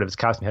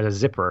costume, he had a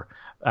zipper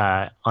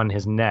on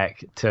his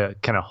neck to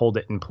kind of hold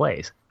it in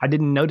place. I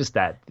didn't notice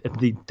that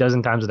the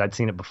dozen times that I'd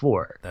seen it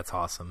before. That's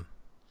awesome.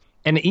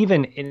 And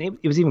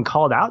it was even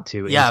called out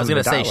to. Yeah, I was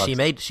going to say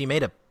she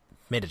made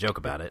a joke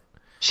about it.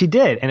 She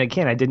did, and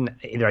again, I didn't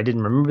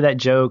remember that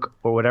joke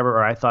or whatever,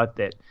 or I thought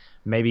that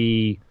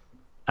maybe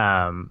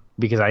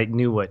because I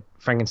knew what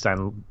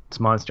Frankenstein's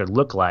monster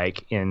looked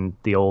like in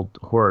the old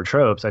horror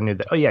tropes, I knew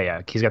that, oh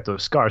yeah, he's got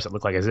those scars that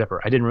look like a zipper.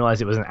 I didn't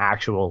realize it was an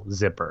actual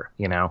zipper,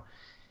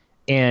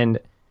 and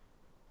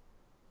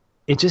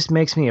it just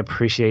makes me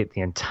appreciate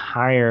the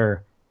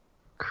entire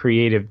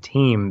creative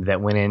team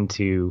that went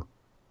into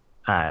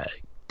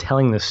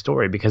telling the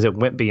story, because it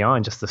went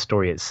beyond just the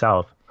story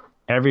itself.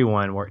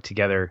 Everyone worked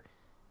together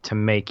to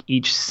make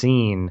each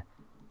scene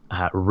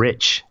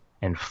rich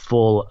and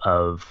full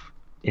of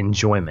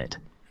enjoyment.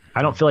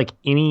 I don't feel like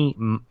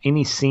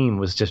any scene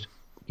was just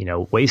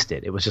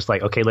wasted. It was just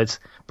like, okay, let's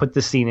put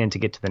this scene in to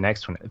get to the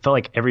next one. It felt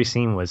like every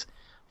scene was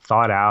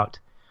thought out.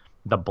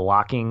 The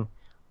blocking.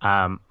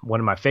 One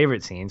of my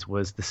favorite scenes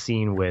was the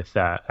scene with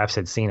I've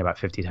said scene about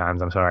 50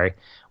 times. I'm sorry.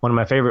 One of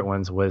my favorite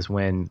ones was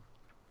when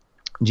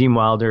Gene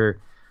Wilder,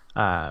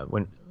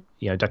 when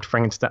Dr.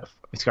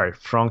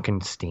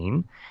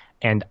 Frankenstein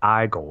and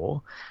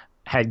Igor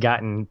had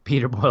gotten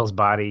Peter Boyle's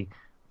body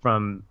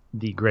from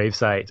the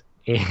gravesite,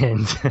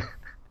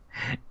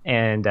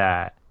 and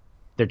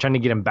they're trying to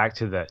get him back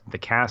to the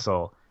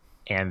castle,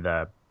 and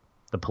the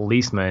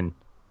policeman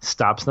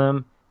stops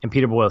them and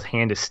Peter Boyle's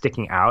hand is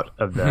sticking out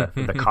of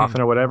the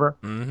coffin or whatever.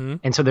 Mm-hmm.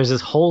 And so there's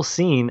this whole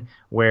scene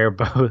where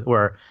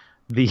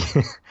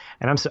the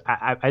and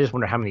I just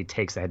wonder how many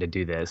takes I had to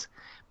do this,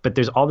 but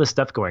there's all this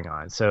stuff going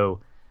on. So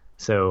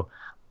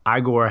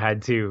Igor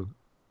had to,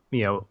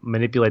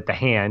 manipulate the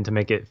hand to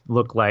make it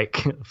look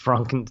like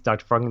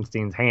Dr.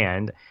 Frankenstein's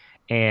hand,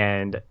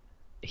 and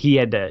he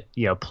had to,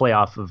 play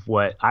off of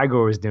what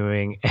Igor was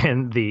doing,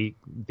 and the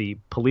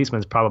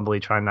policeman's probably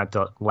trying not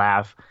to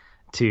laugh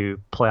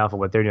to play off of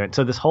what they're doing.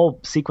 So this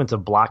whole sequence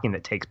of blocking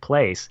that takes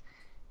place,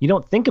 you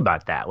don't think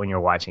about that when you're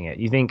watching it.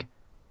 You think,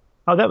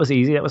 oh, that was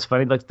easy. That was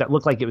funny. That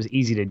looked like it was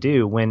easy to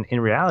do, when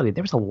in reality,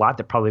 there was a lot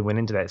that probably went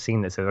into that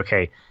scene that said,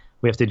 okay,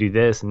 we have to do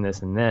this and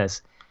this and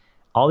this.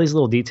 All these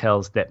little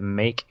details that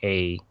make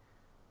a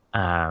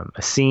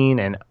scene,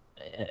 and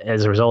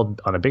as a result,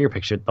 on a bigger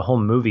picture, the whole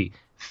movie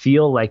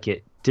feel like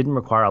it didn't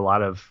require a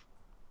lot of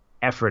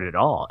effort at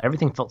all.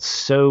 Everything felt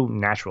so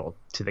natural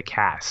to the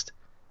cast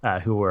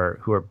who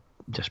were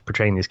just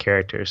portraying these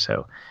characters.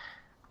 So,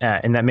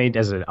 and that made,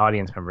 as an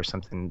audience member,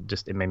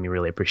 it made me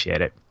really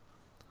appreciate it.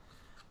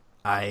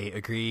 I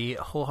agree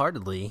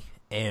wholeheartedly,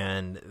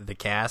 and the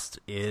cast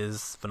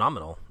is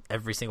phenomenal.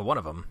 Every single one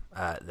of them.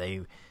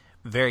 They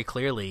very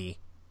clearly,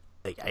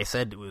 like I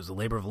said, it was a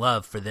labor of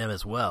love for them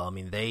as well. I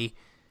mean,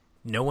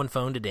 no one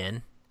phoned it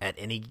in at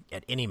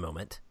any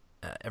moment.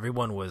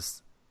 Everyone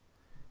was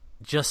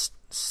just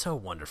so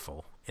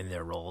wonderful in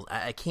their roles.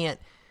 I can't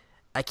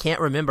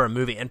remember a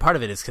movie, and part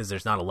of it is because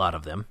there's not a lot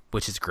of them,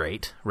 which is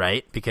great,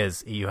 right?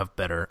 Because you have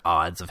better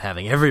odds of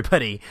having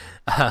everybody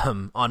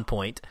on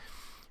point.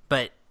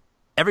 But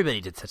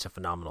everybody did such a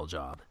phenomenal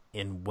job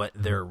in what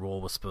their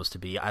role was supposed to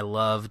be. I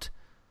loved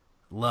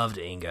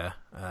Inga,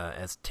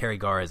 as Terry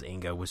Garr as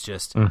Inga was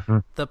just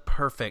the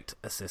perfect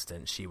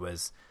assistant. She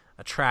was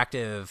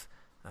attractive,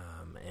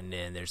 and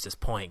then there's this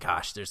point,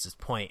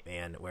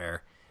 man,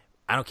 where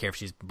I don't care if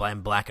she's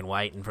black and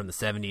white and from the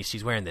 70s,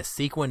 she's wearing this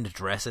sequined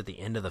dress at the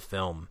end of the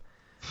film,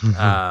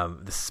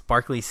 the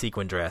sparkly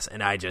sequin dress,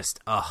 and I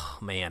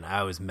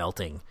was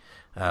melting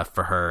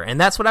for her,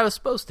 and that's what I was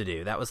supposed to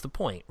do. That was the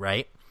point,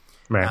 right?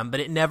 But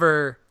it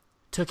never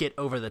took it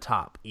over the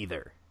top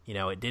either.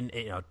 It didn't.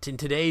 In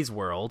today's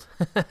world,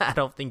 I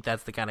don't think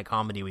that's the kind of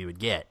comedy we would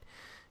get.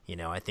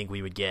 I think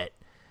we would get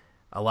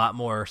a lot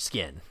more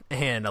skin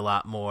and a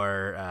lot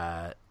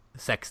more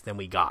sex than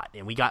we got,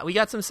 and we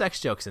got some sex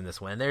jokes in this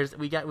one. It's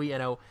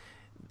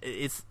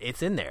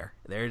in there.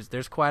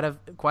 There's quite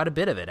a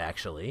bit of it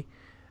actually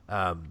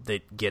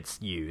that gets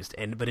used,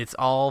 but it's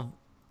all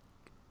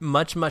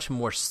much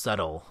more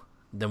subtle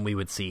than we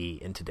would see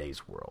in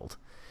today's world,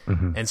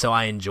 and so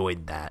I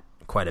enjoyed that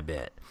quite a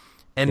bit.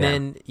 And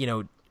then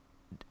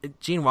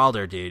Gene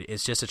Wilder, dude,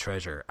 is just a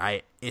treasure.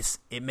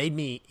 It made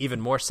me even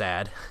more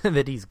sad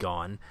that he's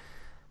gone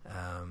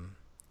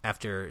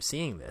after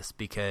seeing this,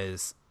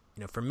 because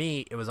for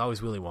me it was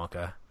always Willy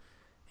Wonka.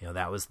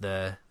 That was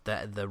the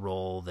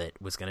role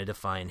that was going to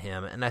define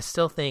him, and I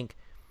still think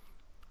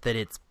that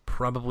it's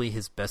probably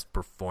his best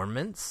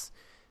performance,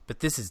 but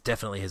this is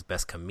definitely his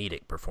best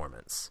comedic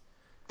performance.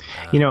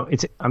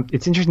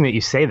 It's interesting that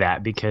you say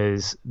that,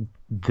 because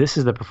this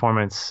is the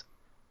performance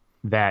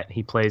that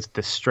he plays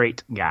the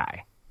straight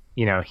guy.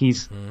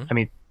 He's, I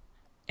mean,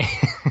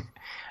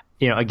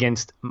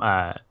 against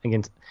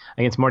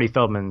Marty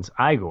Feldman's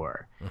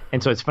Igor.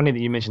 And so it's funny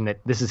that you mentioned that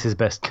this is his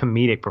best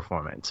comedic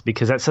performance,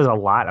 because that says a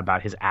lot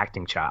about his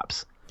acting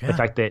chops. Yeah. The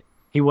fact that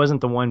he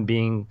wasn't the one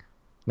being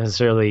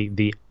necessarily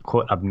the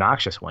quote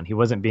obnoxious one. He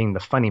wasn't being the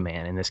funny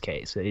man in this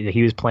case.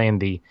 He was playing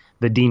the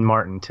Dean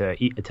Martin to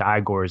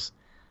Igor's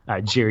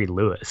Jerry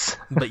Lewis.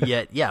 but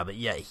yet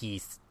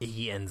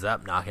he ends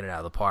up knocking it out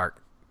of the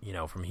park,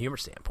 from a humor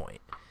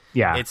standpoint.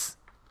 Yeah.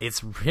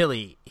 It's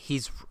really,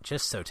 he's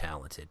just so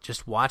talented.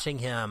 Just watching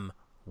him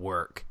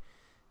work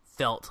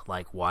felt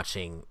like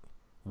watching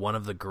one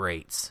of the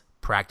greats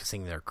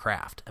practicing their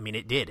craft. I mean,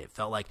 it did. It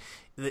felt like,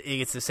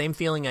 it's the same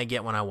feeling I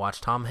get when I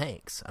watch Tom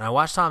Hanks. And I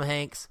watch Tom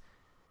Hanks,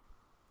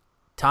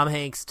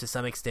 to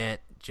some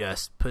extent,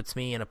 just puts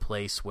me in a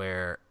place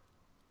where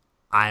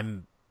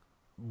I'm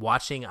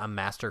watching a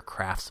master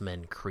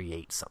craftsman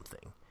create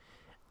something,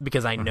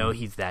 because I know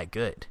he's that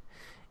good.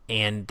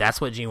 And that's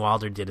what Gene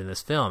Wilder did in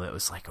this film. It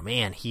was like, oh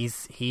man,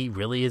 he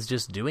really is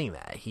just doing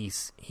that.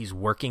 He's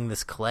working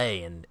this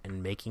clay and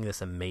making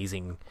this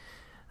amazing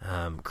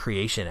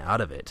creation out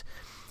of it.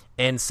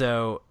 And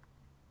so,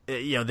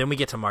 then we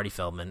get to Marty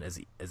Feldman as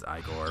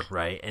Igor,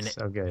 right? And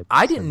so good.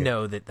 I didn't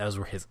know that those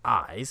were his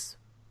eyes,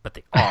 but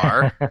they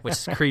are, which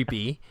is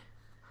creepy.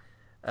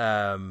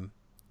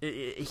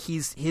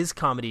 His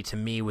comedy to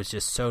me was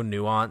just so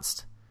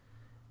nuanced.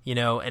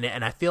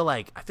 And I feel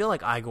like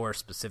Igor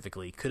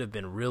specifically could have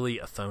been really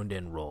a phoned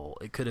in role.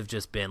 It could have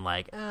just been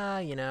like,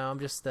 I'm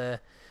just the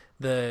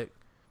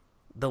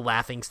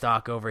laughing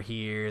stock over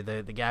here,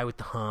 the guy with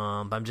the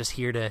hump. I'm just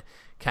here to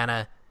kind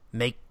of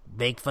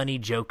make funny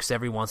jokes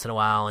every once in a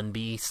while and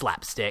be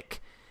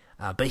slapstick.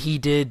 But he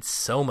did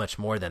so much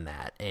more than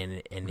that,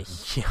 and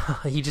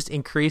he just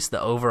increased the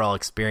overall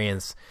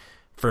experience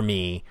for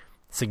me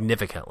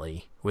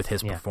significantly with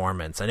his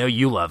performance. I know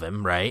you love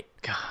him, right?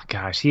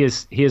 Gosh, he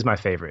is my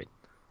favorite,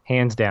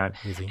 hands down.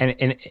 Easy.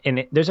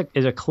 And there's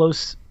a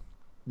close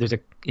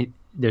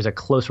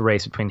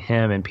race between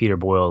him and Peter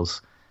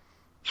Boyle's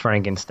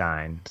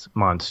Frankenstein's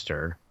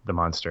monster,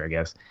 I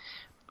guess.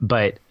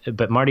 But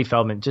Marty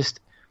Feldman,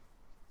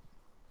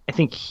 I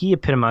think he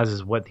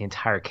epitomizes what the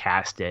entire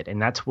cast did,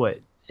 and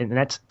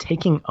that's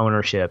taking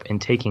ownership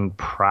and taking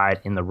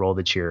pride in the role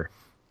that you're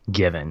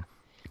given.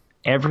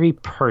 Every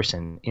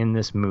person in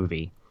this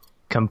movie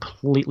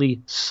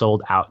completely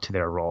sold out to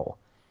their role.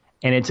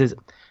 And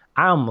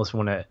I almost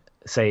want to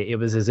say it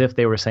was as if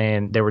they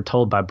were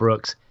told by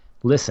Brooks,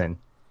 listen,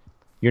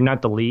 you're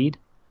not the lead,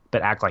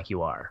 but act like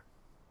you are.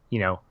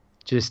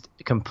 Just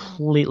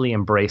completely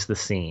embrace the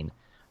scene.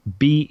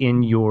 Be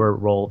in your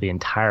role the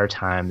entire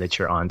time that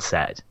you're on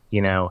set.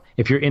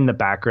 If you're in the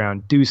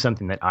background, do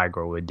something that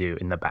Igor would do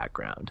in the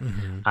background.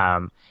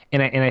 Mm-hmm.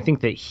 And I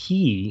think that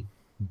he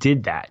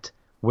did that,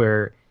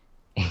 where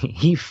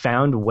he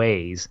found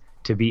ways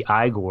to be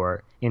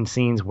Igor in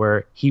scenes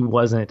where he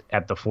wasn't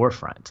at the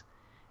forefront.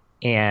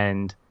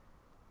 And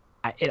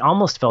it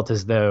almost felt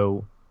as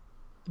though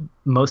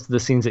most of the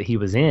scenes that he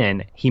was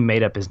in, he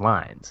made up his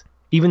lines,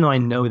 even though I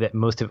know that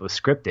most of it was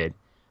scripted,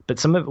 but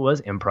some of it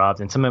was improv,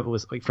 and some of it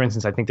was, like, for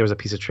instance, I think there was a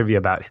piece of trivia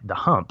about the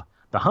hump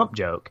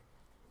joke.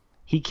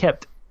 I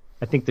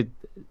think that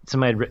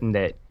somebody had written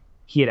that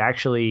he had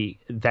actually,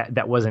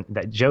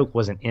 that joke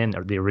wasn't in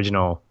the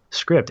original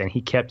script, and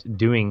he kept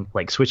doing,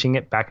 like, switching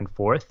it back and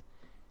forth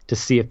to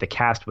see if the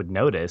cast would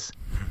notice.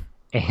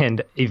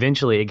 And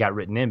eventually it got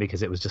written in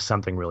because it was just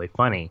something really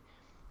funny.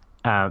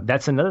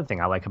 That's another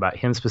thing I like about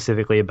him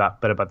specifically, but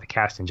about the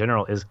cast in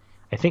general, is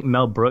I think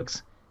Mel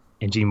Brooks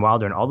and Gene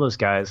Wilder and all those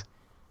guys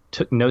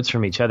took notes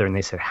from each other, and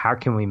they said, how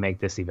can we make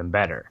this even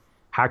better?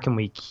 How can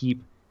we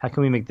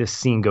make this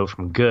scene go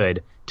from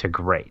good to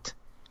great?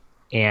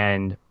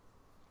 And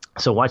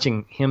so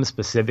watching him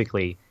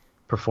specifically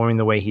performing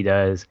the way he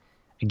does,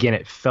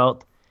 again,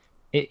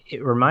 it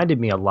reminded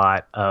me a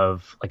lot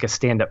of like a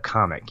stand-up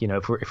comic.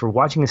 If we're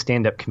watching a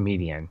stand-up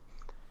comedian,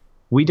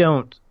 we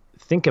don't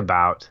think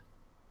about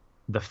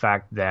the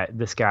fact that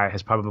this guy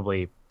has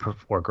probably,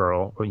 or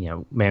girl, or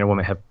man or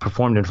woman, have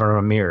performed in front of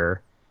a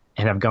mirror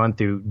and have gone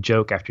through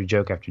joke after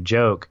joke after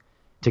joke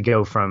to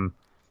go from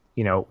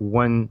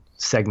one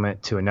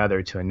segment to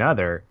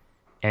another,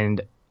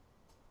 and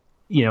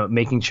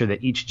making sure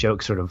that each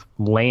joke sort of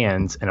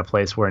lands in a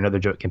place where another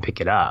joke can pick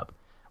it up.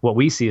 What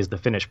we see is the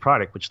finished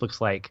product, which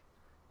looks like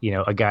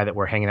a guy that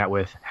we're hanging out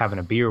with, having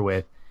a beer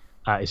with,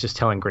 is just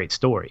telling great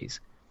stories.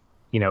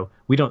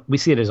 We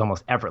see it as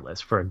almost effortless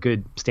for a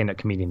good stand-up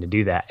comedian to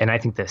do that. And I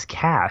think this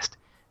cast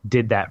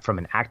did that from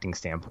an acting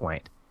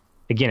standpoint.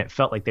 Again, it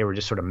felt like they were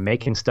just sort of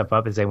making stuff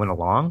up as they went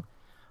along,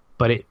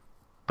 but it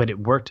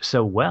worked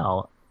so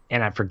well.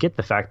 And I forget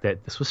the fact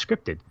that this was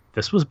scripted.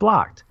 This was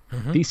blocked.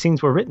 Mm-hmm. These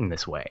scenes were written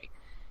this way.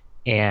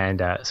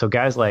 And so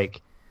guys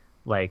like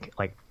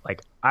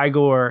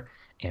Igor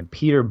and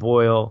Peter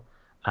Boyle,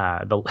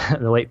 the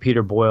late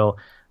Peter Boyle,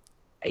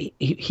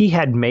 he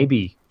had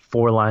maybe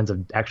 4 lines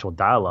of actual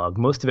dialogue.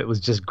 Most of it was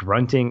just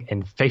grunting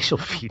and facial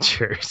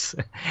features.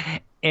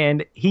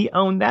 And he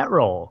owned that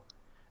role.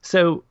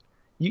 So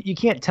you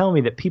can't tell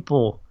me that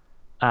people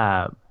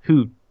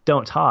who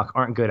don't talk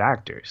aren't good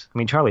actors. I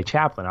mean, Charlie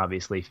Chaplin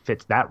obviously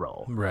fits that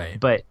role. Right.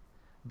 But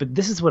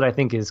this is what I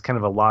think is kind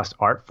of a lost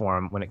art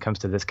form when it comes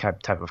to this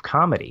type of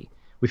comedy.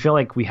 We feel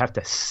like we have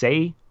to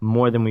say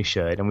more than we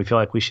should, and we feel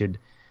like we should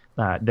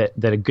that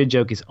a good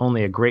joke is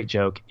only a great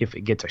joke if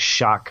it gets a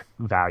shock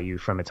value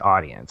from its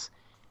audience.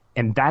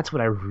 And that's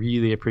what I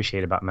really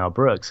appreciate about Mel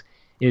Brooks,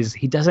 is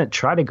he doesn't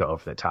try to go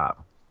over the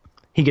top.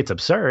 He gets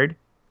absurd,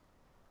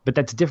 but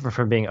that's different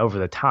from being over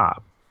the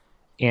top.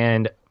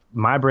 And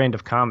my brand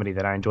of comedy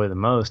that I enjoy the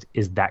most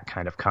is that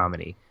kind of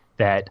comedy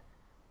that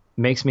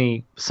makes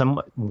me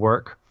somewhat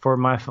work for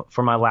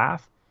my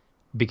laugh,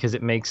 because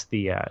it makes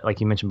the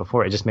like you mentioned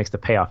before, it just makes the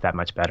payoff that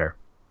much better.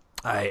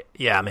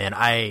 Man,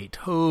 I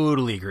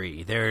totally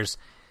agree. There's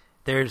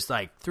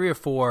like 3 or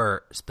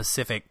 4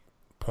 specific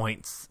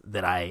points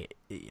that I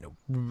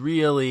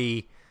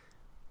really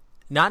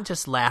not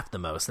just laughed the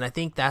most, and I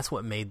think that's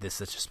what made this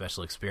such a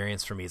special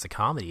experience for me as a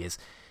comedy. Is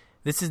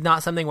this is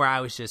not something where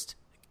I was just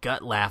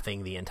gut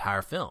laughing the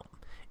entire film.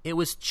 It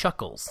was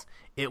chuckles.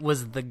 It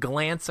was the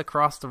glance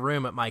across the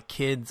room at my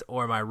kids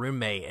or my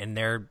roommate and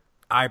their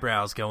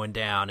eyebrows going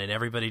down and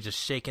everybody just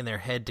shaking their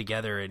head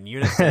together in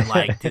unison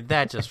like, did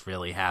that just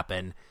really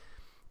happen?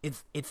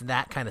 It's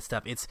that kind of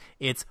stuff.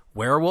 It's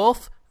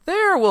werewolf,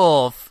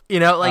 werewolf.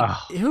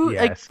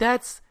 Like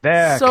that's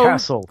their so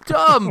castle.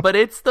 dumb, but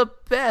it's the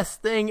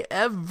best thing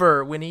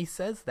ever when he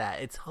says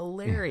that. It's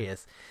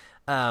hilarious.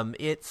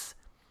 It's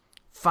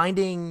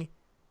finding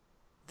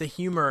the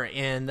humor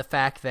in the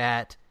fact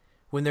that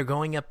when they're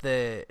going up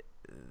the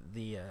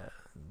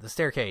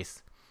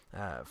staircase,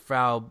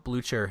 Frau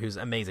Blucher, who's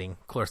amazing,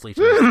 Cloris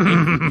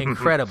Leachman,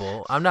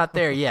 incredible. I'm not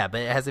there yet,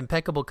 but it has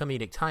impeccable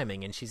comedic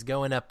timing, and she's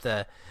going up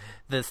the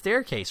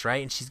staircase,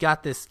 right? And she's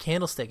got this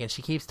candlestick, and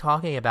she keeps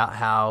talking about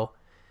how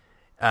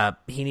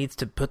he needs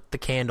to put the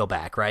candle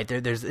back, right?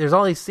 There's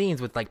all these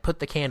scenes with like put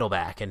the candle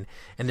back, and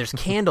there's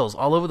candles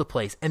all over the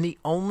place, and the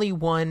only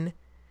one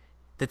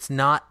that's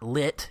not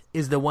lit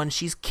is the one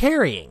she's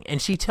carrying,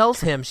 and she tells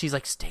him, she's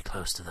like, stay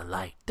close to the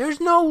light. There's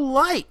no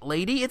light,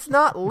 lady. It's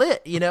not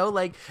lit,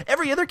 like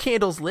every other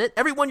candle's lit,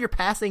 every one you're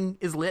passing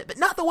is lit, but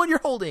not the one you're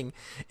holding.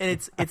 And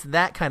it's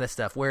that kind of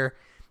stuff where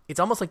it's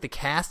almost like the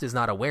cast is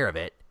not aware of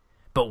it,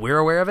 but we're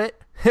aware of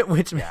it,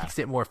 which makes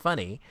it more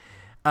funny.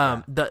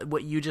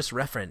 What you just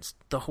referenced,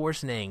 the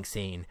horse neighing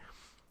scene,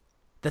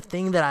 the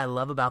thing that I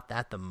love about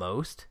that the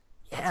most,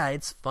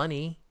 it's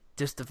funny,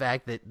 just the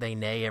fact that they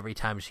neigh every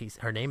time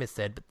her name is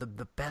said. But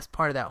the best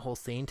part of that whole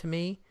scene to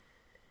me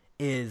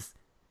is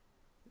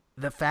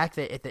the fact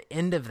that at the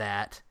end of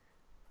that,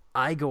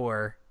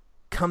 Igor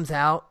comes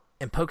out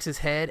and pokes his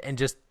head and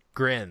just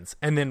grins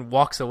and then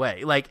walks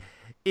away. Like,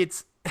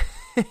 it's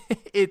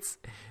it's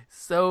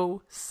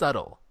so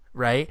subtle,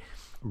 right?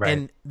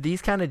 And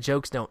these kind of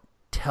jokes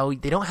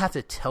they don't have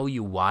to tell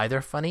you why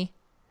they're funny.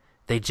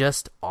 They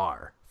just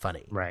are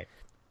funny. Right.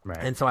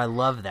 And so I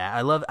love that.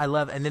 I love,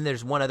 and then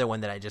there's one other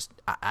one that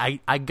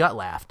I gut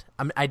laughed.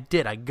 I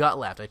gut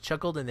laughed. I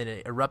chuckled and then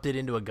it erupted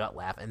into a gut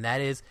laugh. And that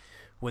is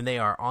when they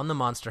are on the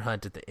monster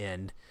hunt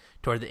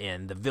toward the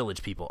end, the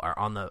village people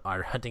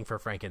are hunting for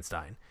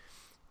Frankenstein.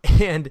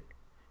 And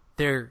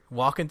they're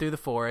walking through the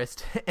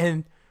forest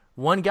and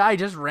one guy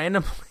just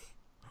randomly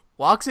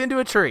walks into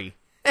a tree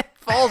and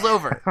falls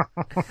over.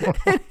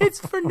 And it's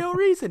for no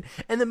reason.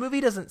 And the movie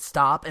doesn't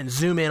stop and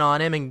zoom in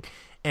on him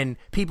and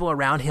people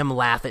around him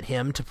laugh at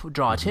him to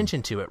draw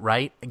attention to it,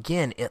 right?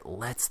 Again, it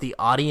lets the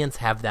audience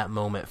have that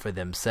moment for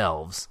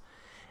themselves.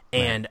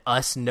 And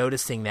us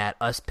noticing that,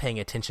 us paying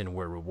attention,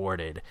 we're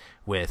rewarded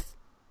with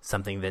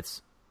something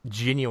that's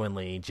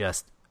genuinely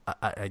just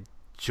a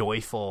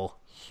joyful,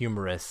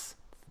 humorous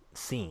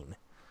scene.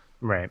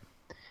 Right.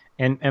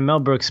 And Mel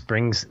Brooks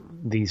brings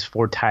these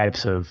 4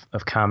 types of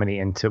comedy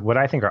into what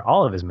I think are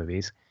all of his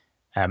movies.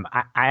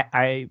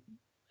 I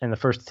am the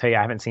first to tell you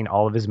I haven't seen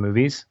all of his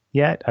movies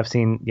yet. I've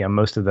seen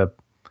most of the.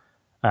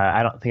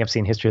 I don't think I've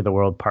seen History of the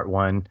World Part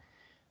 1,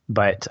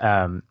 but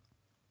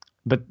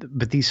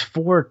these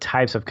 4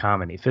 types of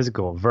comedy: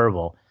 physical,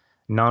 verbal,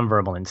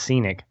 nonverbal, and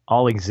scenic,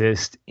 all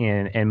exist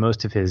in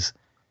most of his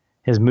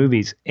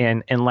movies.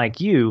 And like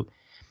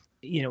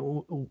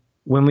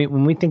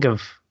when we think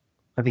of,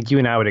 I think you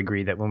and I would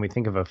agree that when we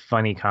think of a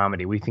funny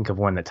comedy, we think of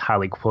one that's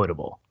highly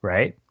quotable,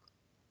 right?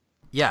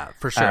 Yeah,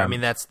 for sure. I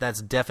mean, that's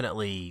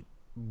definitely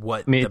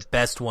what the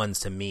best ones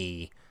to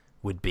me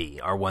would be,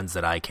 are ones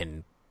that I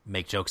can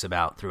make jokes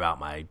about throughout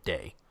my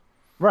day.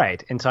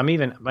 Right. And so I'm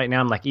even right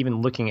now, I'm like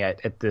even looking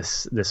at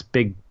this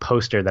big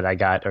poster that I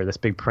got, or this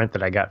big print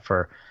that I got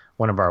for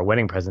one of our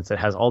wedding presents that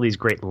has all these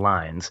great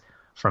lines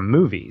from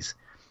movies.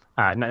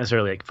 Not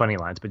necessarily like funny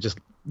lines, but just,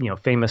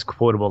 famous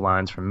quotable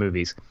lines from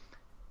movies.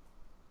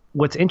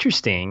 What's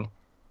interesting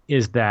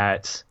is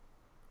that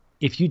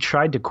if you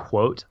tried to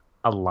quote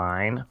a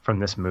line from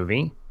this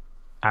movie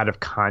out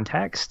of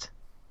context,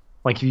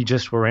 like if you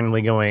just were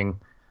randomly going,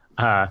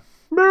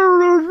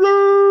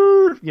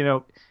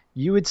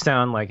 you would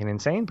sound like an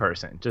insane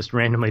person just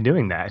randomly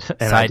doing that.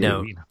 And Side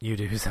note, you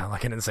do sound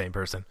like an insane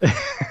person.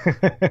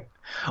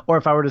 Or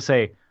if I were to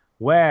say,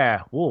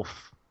 where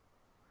wolf,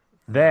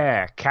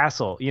 there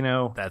castle,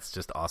 that's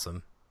just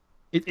awesome.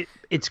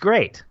 It's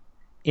great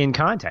in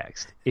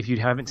context if you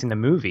haven't seen the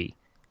movie,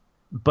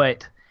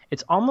 but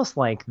it's almost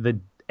like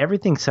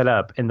everything set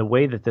up and the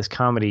way that this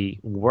comedy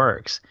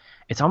works,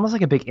 it's almost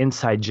like a big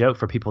inside joke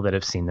for people that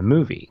have seen the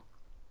movie.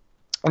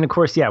 And of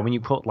course, when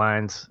you quote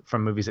lines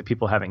from movies that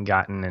people haven't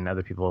gotten and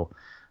other people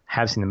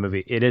have seen the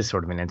movie, it is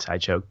sort of an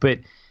inside joke. But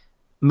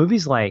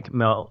movies like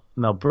Mel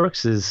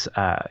Brooks's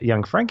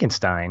Young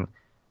Frankenstein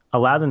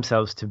allow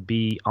themselves to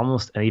be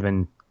almost an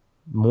even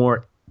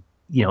more,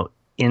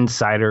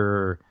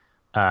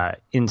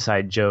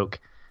 inside joke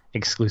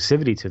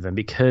exclusivity to them,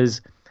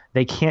 because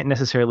they can't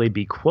necessarily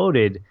be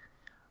quoted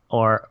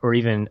or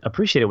even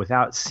appreciated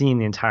without seeing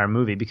the entire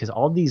movie, because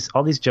all these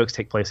jokes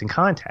take place in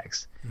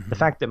context. Mm-hmm. The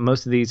fact that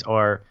most of these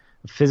are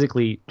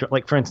physically,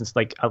 like for instance,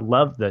 like I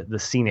love the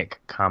scenic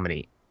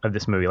comedy of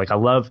this movie. Like I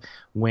love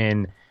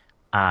when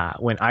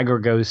Igor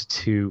goes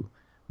to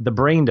the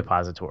brain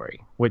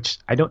depository, which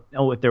I don't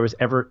know if there was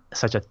ever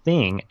such a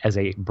thing as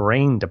a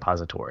brain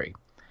depository,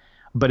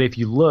 but if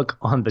you look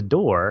on the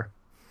door,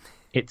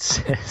 it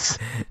says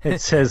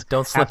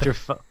don't slip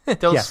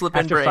slip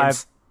in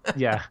brains.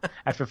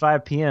 After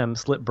 5 p.m.,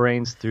 slip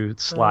brains through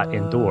slot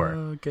in door.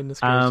 Oh, goodness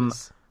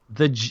gracious.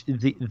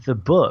 The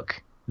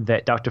book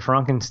that Dr.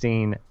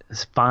 Frankenstein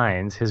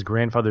finds, his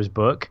grandfather's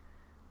book,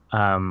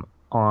 on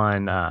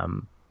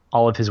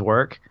all of his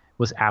work,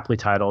 was aptly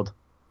titled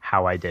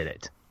 "How I Did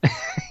It."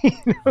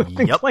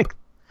 Things like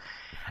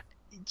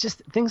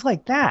just things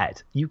like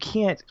that. You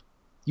can't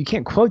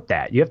quote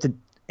that. You have to,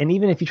 and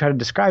even if you try to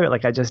describe it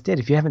like I just did,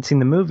 if you haven't seen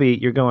the movie,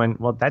 you're going,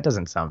 well, that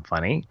doesn't sound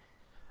funny,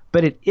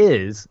 but it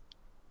is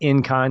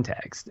in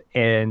context.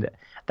 And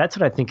that's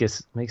what I think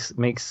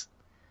makes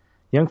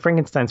Young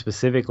Frankenstein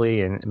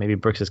specifically, and maybe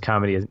Brooks's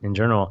comedy in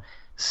general,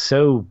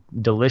 so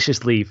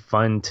deliciously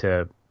fun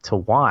to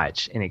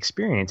watch and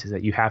experience is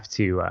that you have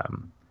to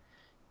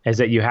is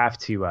that you have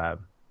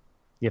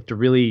to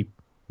really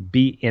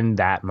be in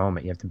that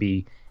moment. You have to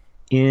be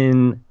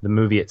in the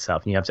movie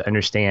itself, and you have to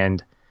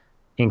understand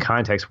in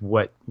context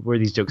where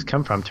these jokes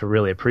come from to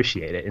really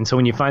appreciate it. And so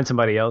when you find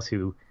somebody else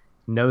who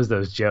knows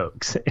those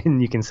jokes,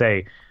 and you can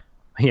say,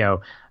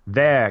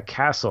 their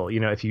castle,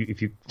 if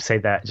you say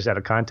that just out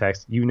of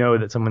context,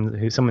 that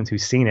someone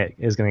who's seen it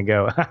is going to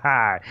go, ha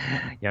ha,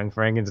 Young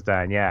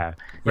Frankenstein, yeah,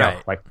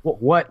 right, like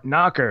what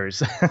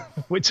knockers,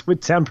 which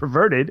would sound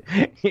perverted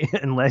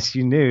unless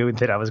you knew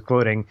that I was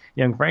quoting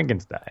Young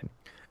Frankenstein.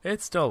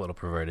 It's still a little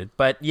perverted,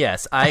 but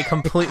yes, I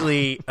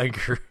completely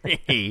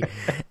agree.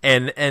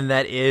 And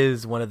that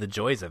is one of the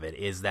joys of it,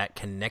 is that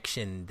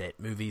connection that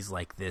movies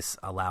like this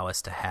allow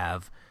us to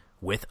have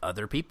with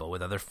other people,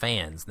 with other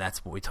fans.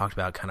 That's what we talked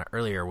about kind of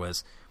earlier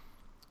was,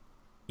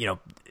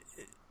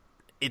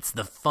 it's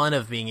the fun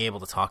of being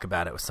able to talk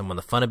about it with someone,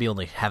 the fun of being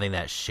able to having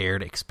that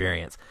shared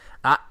experience.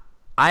 I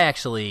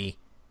actually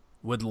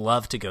would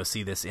love to go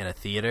see this in a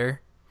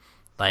theater,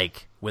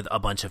 like with a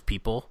bunch of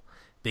people,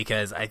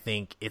 because I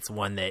think it's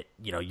one that,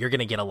 you're going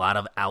to get a lot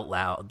of out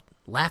loud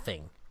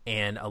laughing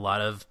and a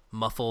lot of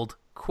muffled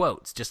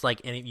quotes. Just like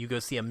you go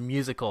see a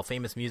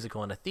famous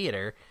musical in a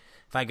theater,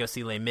 if I go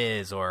see Les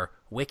Mis or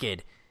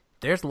Wicked,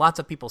 there's lots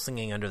of people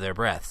singing under their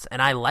breaths.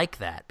 And I like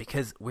that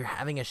because we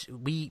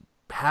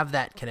have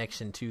that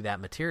connection to that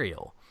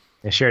material.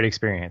 A shared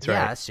experience, right?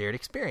 Yeah, a shared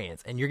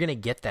experience. And you're going to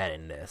get that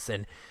in this.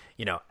 And,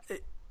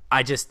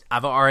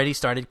 I've already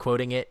started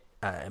quoting it.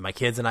 And my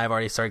kids and I have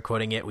already started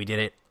quoting it. We did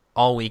it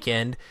all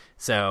weekend.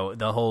 So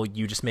the whole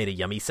 "you just made a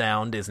yummy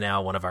sound" is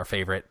now one of our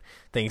favorite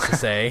things to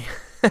say.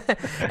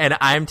 And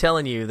I'm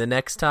telling you, the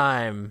next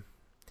time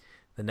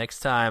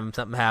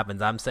something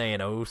happens, I'm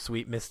saying, "Oh,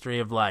 sweet mystery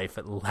of life,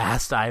 at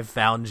last I've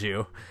found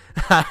you."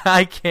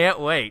 I can't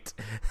wait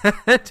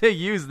to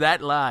use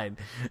that line.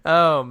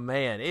 Oh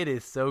man, it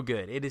is so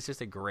good. It is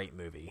just a great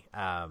movie.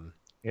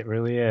 It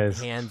really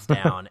is. Hands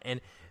down. And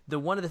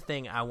one of the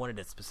thing I wanted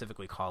to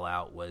specifically call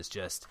out was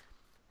just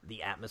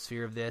the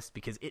atmosphere of this,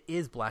 because it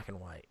is black and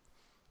white.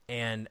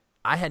 And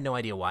I had no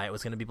idea why it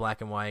was going to be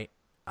black and white.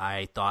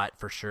 I thought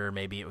for sure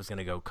maybe it was going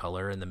to go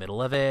color in the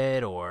middle of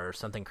it or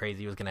something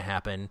crazy was going to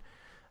happen.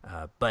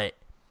 But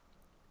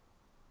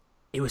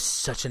it was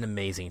such an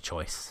amazing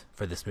choice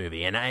for this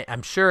movie. And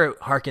I'm sure it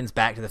harkens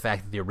back to the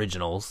fact that the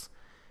originals,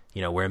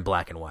 were in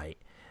black and white.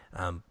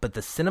 But the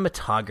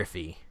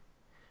cinematography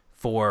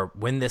for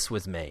when this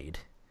was made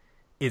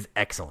is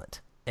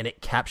excellent. And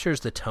it captures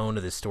the tone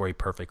of the story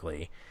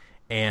perfectly.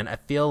 And I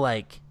feel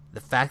like the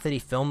fact that he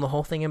filmed the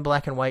whole thing in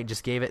black and white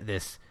just gave it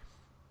this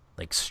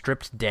like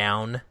stripped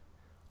down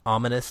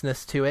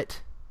ominousness to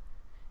it.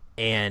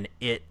 And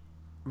it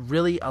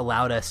really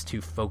allowed us to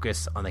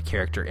focus on the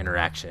character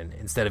interaction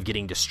instead of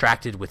getting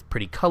distracted with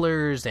pretty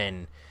colors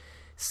and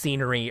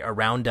scenery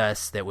around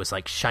us that was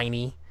like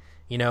shiny.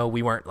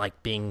 We weren't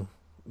like being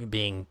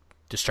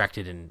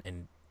distracted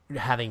and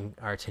having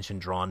our attention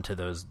drawn to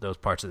those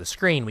parts of the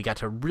screen. We got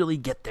to really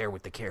get there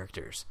with the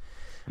characters.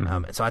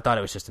 Mm-hmm. And so I thought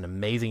it was just an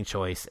amazing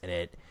choice, and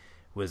it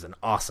was an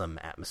awesome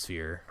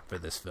atmosphere for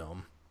this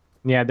film.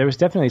 Yeah, there was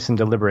definitely some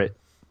deliberate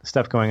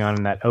stuff going on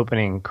in that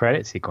opening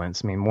credit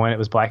sequence. I mean, one, it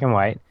was black and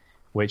white,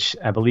 which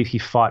I believe he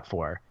fought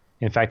for.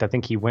 In fact, I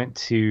think he went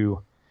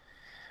to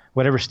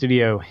whatever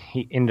studio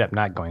he ended up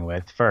not going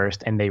with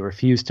first, and they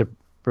refused to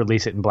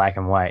release it in black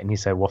and white. And he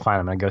said, well, fine,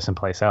 I'm going to go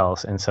someplace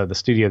else. And so the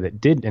studio that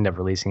did end up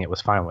releasing it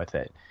was fine with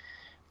it.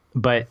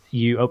 But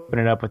you open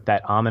it up with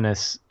that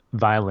ominous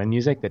violin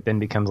music that then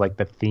becomes like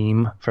the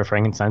theme for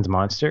Frankenstein's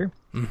monster.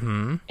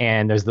 Mm-hmm.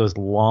 And there's those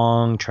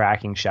long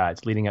tracking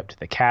shots leading up to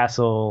the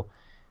castle.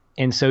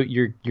 And so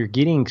you're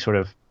getting sort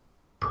of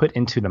put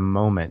into the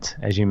moment,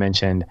 as you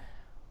mentioned,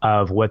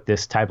 of what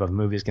this type of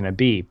movie is going to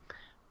be.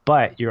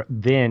 But you're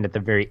then at the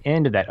very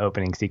end of that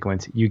opening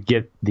sequence, you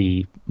get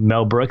the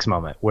Mel Brooks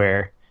moment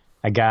where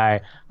a guy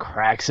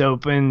cracks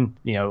open,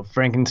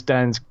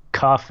 Frankenstein's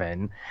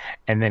coffin,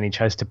 and then he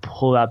tries to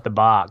pull out the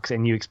box,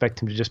 and you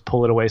expect him to just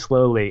pull it away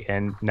slowly,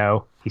 and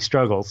no, he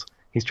struggles.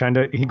 He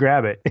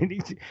grab it, and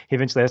he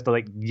eventually has to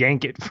like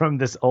yank it from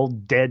this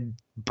old dead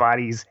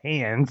body's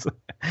hands.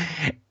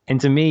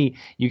 And to me,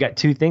 you got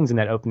two things in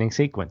that opening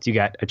sequence. You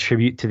got a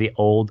tribute to the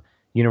old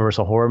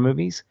Universal horror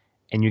movies,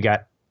 and you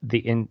got the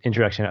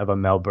introduction of a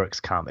Mel Brooks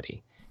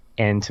comedy.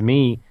 And to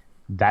me,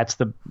 that's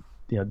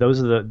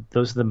those are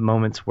the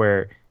moments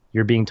where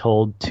you're being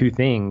told two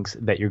things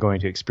that you're going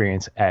to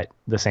experience at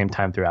the same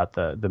time throughout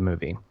the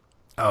movie.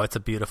 Oh, it's a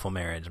beautiful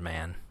marriage,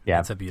 man. Yeah.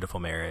 It's a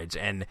beautiful marriage.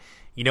 And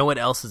you know what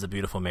else is a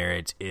beautiful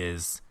marriage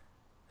is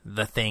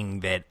the thing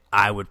that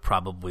I would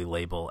probably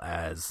label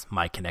as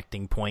my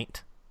connecting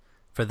point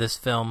for this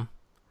film.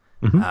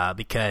 Mm-hmm.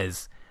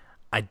 Because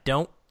I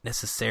don't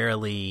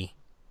necessarily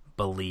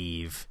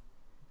believe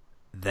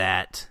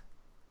that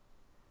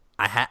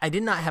I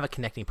did not have a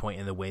connecting point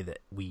in the way that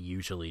we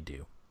usually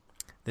do.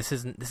 This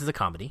is a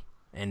comedy,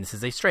 and this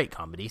is a straight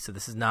comedy, so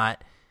this is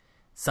not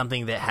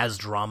something that has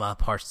drama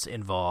parts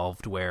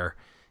involved where,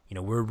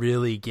 we're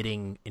really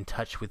getting in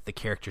touch with the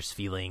characters'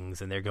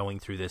 feelings, and they're going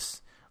through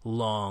this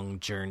long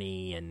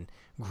journey and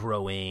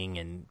growing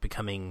and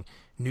becoming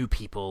new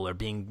people or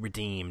being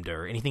redeemed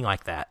or anything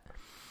like that.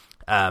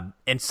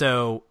 And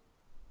so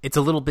it's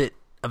a little bit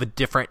of a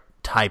different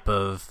type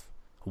of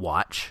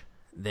watch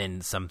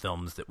than some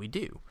films that we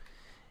do.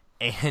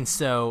 And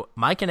so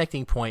my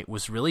connecting point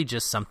was really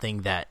just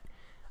something that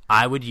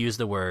I would use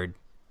the word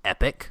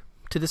epic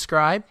to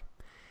describe.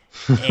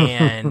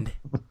 And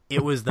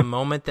it was the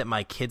moment that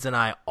my kids and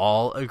I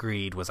all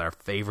agreed was our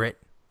favorite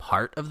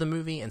part of the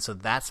movie. And so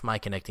that's my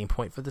connecting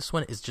point for this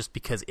one, is just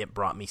because it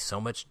brought me so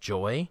much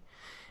joy.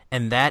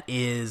 And that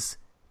is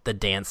the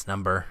dance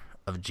number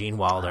of Gene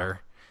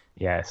Wilder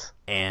Yes.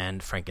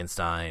 and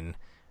Frankenstein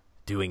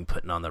doing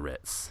Putting on the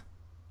Ritz.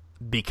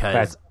 Because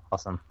That's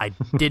awesome. I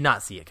did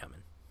not see it coming.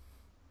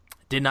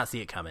 Did not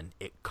see it coming.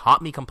 It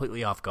caught me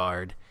completely off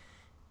guard,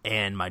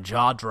 and my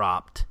jaw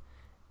dropped,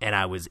 and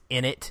I was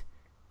in it,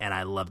 and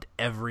I loved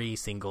every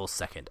single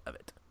second of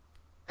it.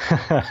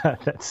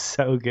 That's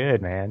so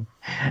good, man.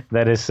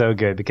 That is so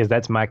good, because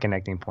that's my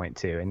connecting point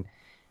too. And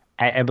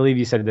I believe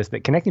you said this,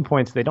 that connecting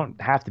points, they don't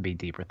have to be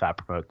deep or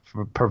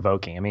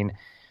thought-provoking. I mean,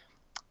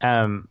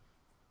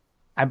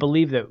 I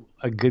believe that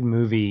a good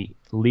movie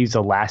leaves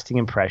a lasting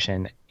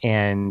impression,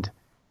 and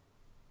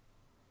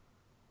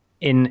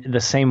in the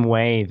same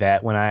way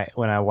that when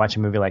I watch a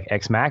movie like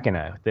Ex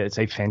Machina, that's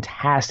a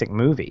fantastic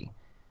movie.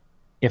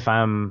 If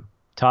I'm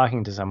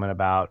talking to someone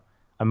about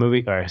a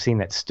movie or a scene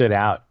that stood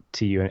out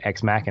to you in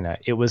Ex Machina,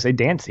 it was a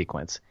dance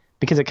sequence,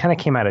 because it kind of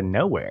came out of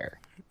nowhere.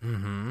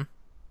 Mm-hmm.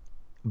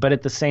 But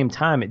at the same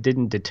time, it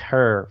didn't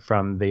deter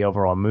from the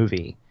overall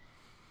movie.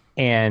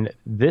 And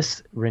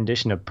this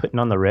rendition of Putting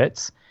on the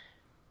Ritz,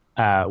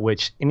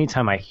 which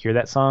anytime I hear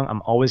that song,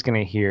 I'm always going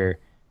to hear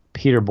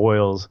Peter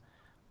Boyle's,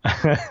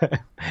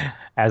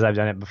 as I've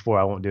done it before,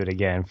 I won't do it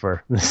again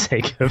for the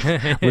sake of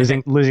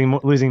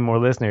losing more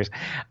listeners.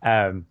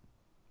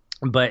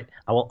 But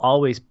I will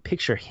always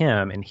picture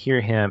him and hear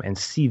him and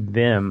see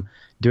them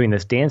doing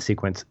this dance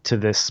sequence to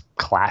this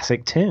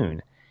classic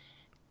tune.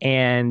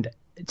 And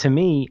to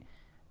me,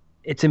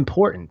 it's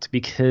important,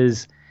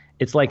 because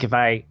it's like if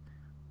I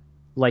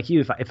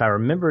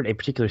remembered a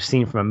particular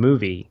scene from a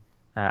movie,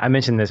 I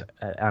mentioned this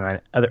on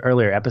an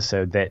earlier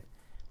episode, that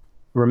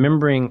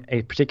remembering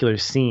a particular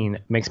scene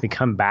makes me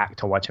come back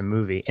to watch a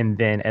movie. And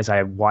then as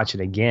I watch it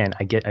again,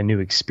 I get a new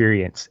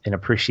experience and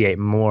appreciate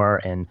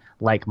more and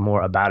like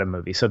more about a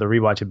movie. So the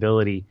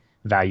rewatchability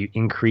value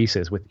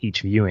increases with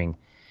each viewing.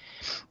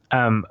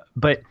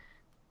 But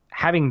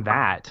having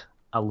that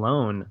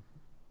alone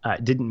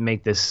didn't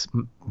make this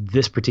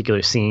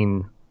particular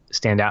scene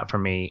stand out for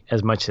me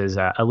as much as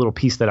a little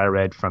piece that I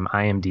read from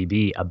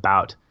IMDb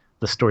about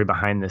the story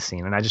behind this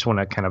scene. And I just want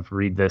to kind of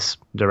read this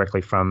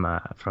directly from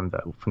the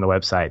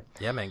website.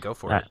 Yeah, man, go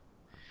for it.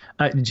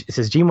 It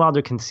says, Gene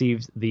Wilder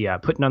conceived the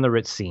Putting on the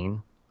Ritz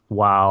scene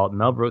while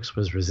Mel Brooks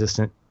was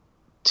resistant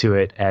to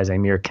it as a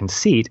mere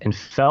conceit and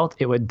felt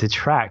it would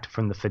detract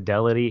from the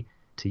fidelity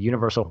to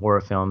Universal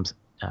horror films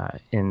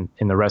in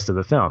the rest of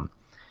the film.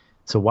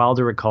 So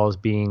Wilder recalls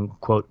being,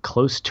 quote,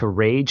 close to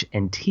rage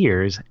and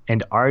tears,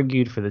 and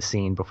argued for the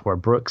scene before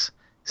Brooks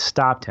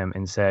stopped him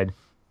and said,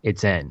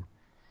 "It's in."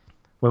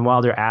 When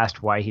Wilder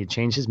asked why he had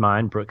changed his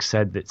mind, Brooks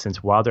said that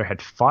since Wilder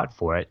had fought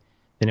for it,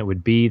 then it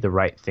would be the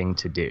right thing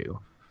to do.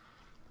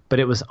 But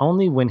it was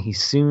only when he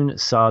soon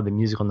saw the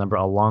musical number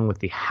along with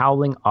the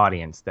howling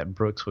audience that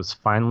Brooks was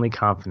finally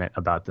confident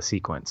about the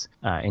sequence,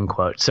 end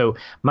quote. So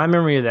my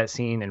memory of that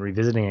scene and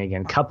revisiting it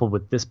again, coupled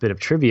with this bit of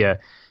trivia,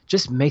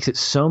 just makes it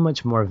so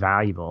much more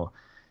valuable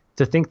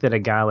to think that a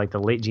guy like the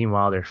late Gene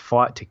Wilder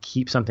fought to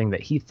keep something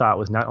that he thought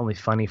was not only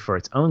funny for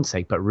its own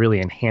sake, but really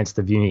enhanced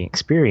the viewing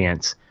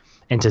experience.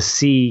 And to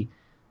see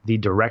the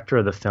director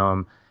of the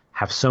film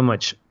have so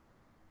much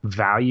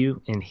value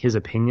in his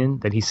opinion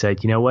that he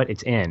said, you know what,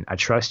 it's in. I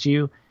trust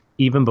you,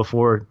 even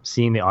before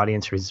seeing the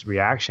audience's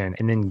reaction,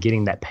 and then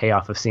getting that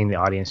payoff of seeing the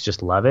audience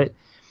just love it.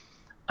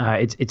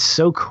 It's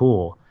so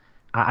cool.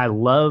 I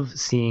love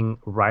seeing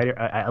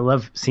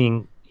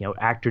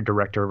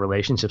actor-director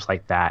relationships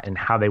like that and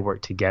how they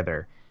work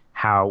together.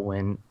 How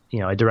when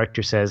a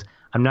director says,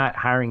 I'm not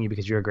hiring you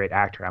because you're a great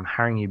actor. I'm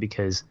hiring you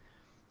because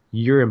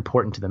you're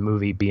important to the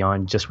movie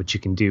beyond just what you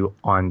can do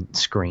on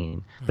screen.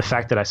 Mm-hmm. The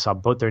fact that I saw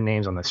both their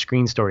names on the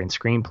screen story and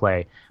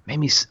screenplay made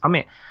me,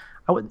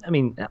 I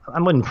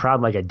wasn't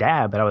proud like a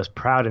dad, but I was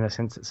proud in the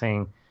sense of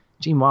saying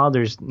Gene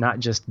Wilder's not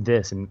just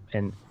this. And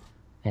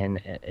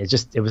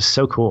it was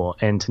so cool.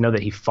 And to know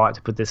that he fought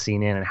to put this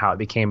scene in and how it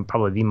became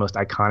probably the most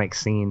iconic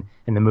scene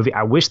in the movie.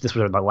 I wish this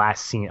was the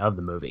last scene of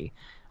the movie.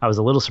 I was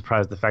a little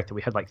surprised the fact that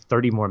we had like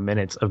 30 more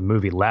minutes of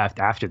movie left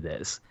after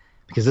this,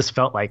 because this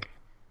felt like,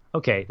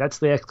 okay, that's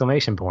the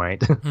exclamation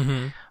point.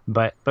 Mm-hmm.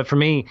 But for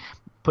me,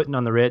 Putting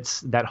on the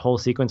Ritz, that whole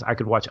sequence, I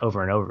could watch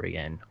over and over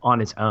again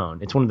on its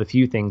own. It's one of the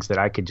few things that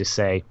I could just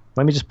say,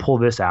 let me just pull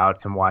this out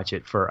and watch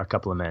it for a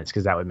couple of minutes,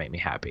 because that would make me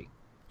happy.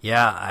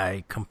 Yeah,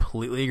 I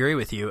completely agree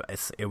with you.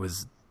 It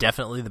was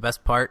definitely the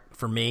best part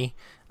for me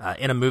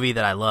in a movie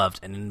that I loved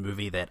and in a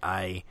movie that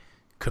I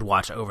could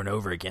watch over and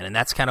over again. And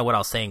that's kind of what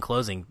I'll say in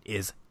closing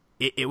is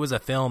it was a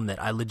film that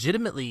I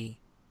legitimately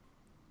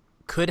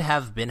could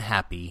have been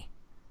happy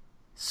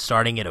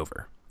starting it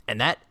over. And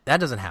that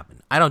doesn't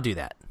happen. I don't do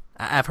that.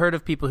 I've heard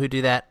of people who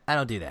do that. I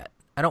don't do that.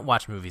 I don't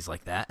watch movies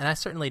like that. And I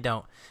certainly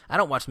don't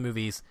watch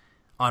movies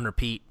on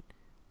repeat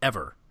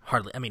ever.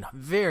 Hardly. I mean,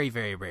 very,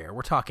 very rare.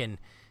 We're talking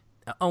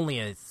only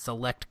a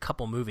select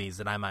couple movies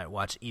that I might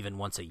watch even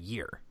once a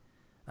year.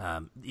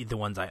 The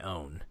ones I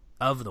own.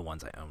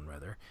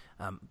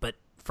 But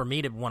for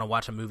me to want to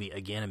watch a movie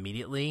again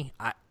immediately,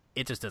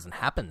 it just doesn't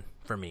happen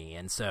for me.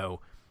 And so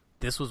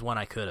this was one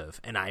I could have.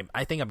 And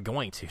I think I'm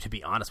going to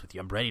be honest with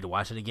you. I'm ready to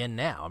watch it again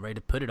now. I'm ready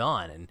to put it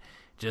on and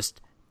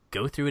just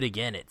go through it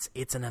again.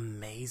 It's an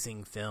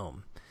amazing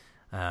film.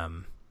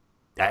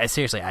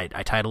 Seriously, I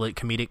title it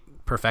Comedic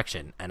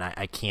Perfection, and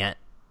I can't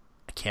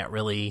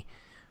really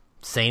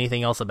say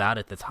anything else about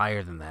it that's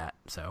higher than that.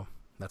 So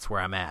that's where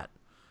I'm at.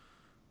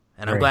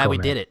 And I'm glad we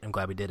did it. I'm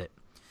glad we did it.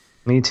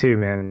 Me too,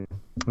 man.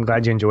 I'm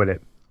glad you enjoyed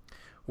it.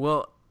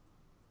 Well,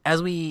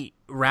 as we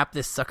wrap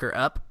this sucker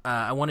up,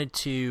 I wanted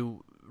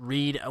to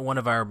read one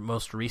of our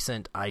most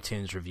recent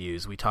iTunes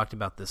reviews. We talked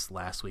about this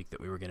last week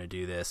that we were going to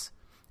do this,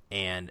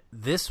 and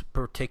this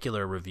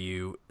particular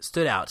review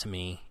stood out to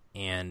me,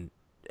 and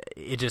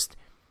it's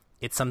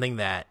something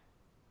that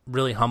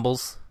really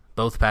humbles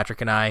both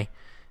Patrick and I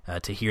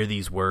to hear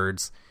these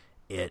words.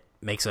 It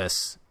makes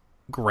us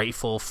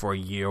grateful for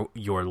your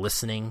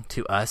listening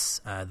to us,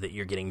 that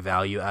you're getting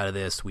value out of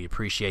this. We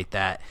appreciate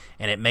that,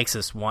 and it makes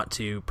us want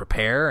to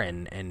prepare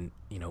and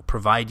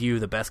provide you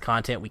the best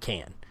content we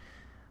can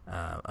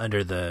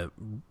under the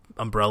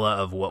umbrella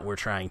of what we're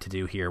trying to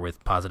do here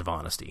with Positive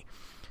Honesty.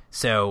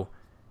 So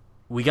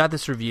we got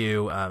this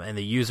review, and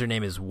the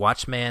username is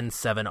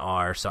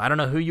Watchman7R. So I don't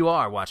know who you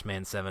are,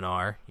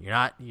 Watchman7R.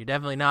 You're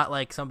definitely not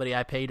like somebody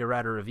I paid to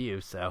write a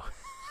review. So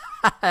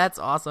that's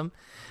awesome.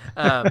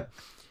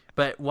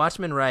 But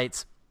Watchman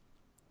writes,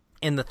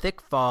 in the thick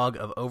fog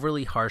of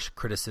overly harsh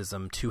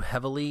criticism too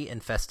heavily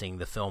infesting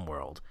the film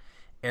world,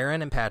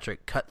 Aaron and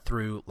Patrick cut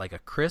through like a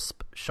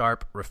crisp,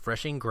 sharp,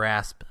 refreshing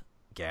grasp.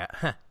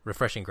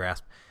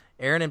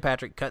 Aaron and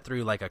Patrick cut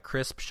through like a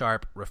crisp,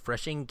 sharp,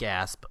 refreshing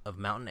gasp of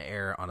mountain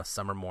air on a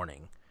summer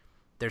morning.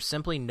 There's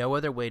simply no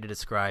other way to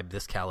describe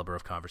this caliber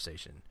of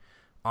conversation.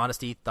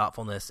 Honesty,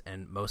 thoughtfulness,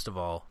 and most of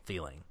all,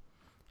 feeling.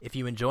 If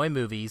you enjoy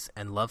movies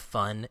and love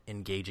fun,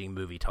 engaging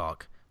movie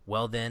talk,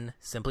 well then,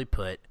 simply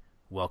put,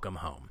 welcome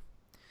home.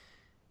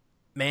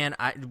 Man,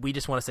 we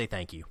just want to say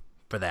thank you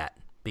for that,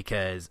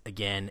 because,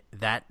 again,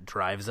 that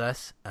drives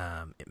us.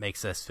 It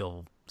makes us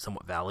feel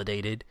somewhat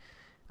validated,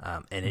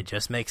 and it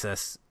just makes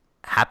us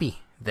happy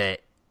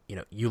that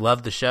you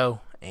love the show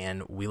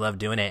and we love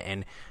doing it,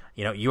 and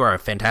you are a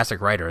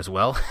fantastic writer as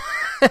well.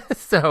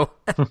 So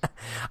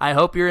I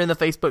hope you're in the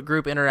Facebook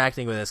group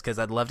interacting with us, because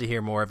I'd love to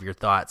hear more of your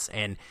thoughts.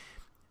 And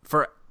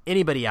for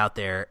anybody out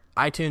there,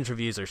 iTunes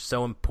reviews are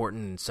so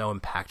important and so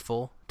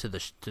impactful to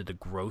the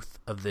growth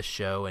of this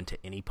show and to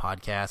any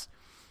podcast.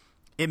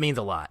 It means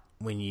a lot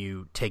when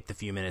you take the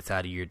few minutes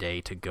out of your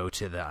day to go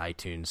to the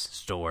iTunes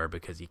store,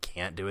 because you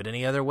can't do it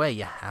any other way.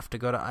 You have to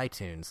go to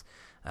iTunes,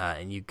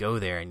 and you go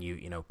there and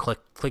you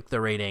click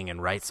the rating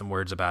and write some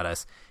words about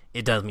us.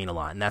 It does mean a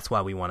lot, and that's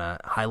why we want to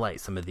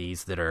highlight some of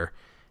these that are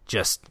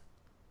just,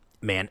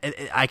 man,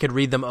 I could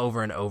read them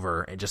over and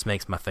over. It just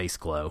makes my face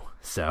glow.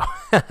 So,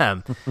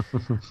 yeah,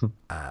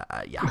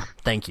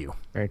 thank you.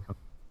 Very cool.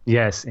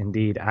 Yes,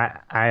 indeed. I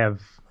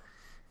have,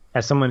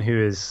 as someone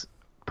who is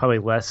probably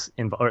less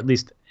involved, or at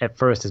least at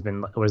first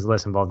was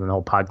less involved in the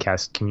whole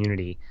podcast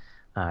community,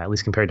 at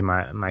least compared to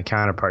my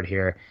counterpart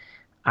here,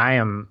 I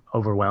am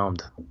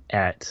overwhelmed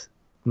at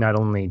not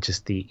only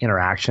just the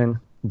interaction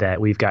that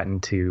we've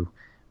gotten to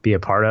be a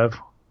part of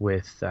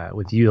with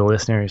you, the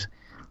listeners,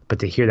 but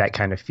to hear that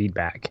kind of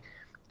feedback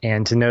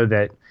and to know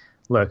that,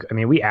 look, I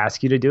mean, we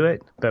ask you to do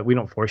it, but we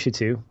don't force you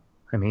to.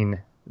 I mean,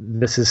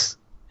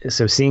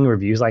 so seeing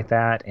reviews like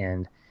that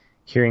and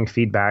hearing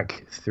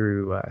feedback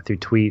through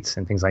tweets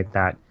and things like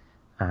that,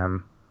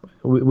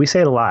 we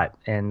say it a lot,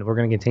 and we're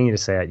going to continue to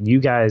say it. You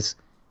guys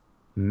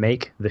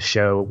make the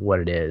show what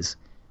it is.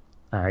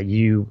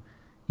 You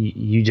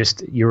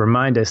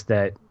remind us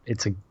that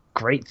it's a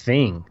great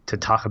thing to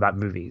talk about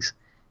movies.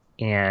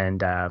 And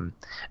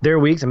there are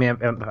weeks, I mean,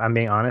 I'm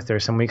being honest, there are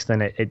some weeks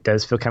then it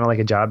does feel kind of like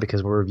a job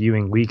because we're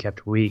reviewing week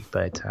after week.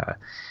 But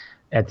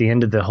at the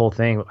end of the whole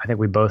thing, I think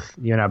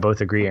you and I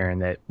both agree, Aaron,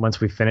 that once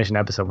we finish an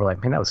episode, we're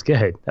like, man, that was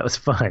good. That was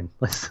fun.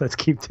 Let's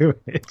keep doing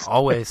it.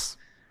 Always.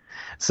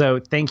 So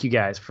thank you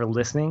guys for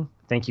listening.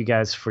 Thank you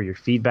guys for your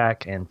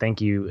feedback, and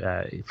thank you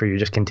for your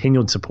just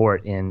continued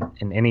support in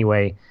any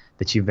way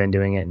that you've been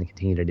doing it and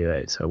continue to do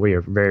it. So we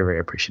are very, very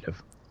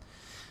appreciative.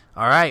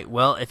 All right.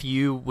 Well, if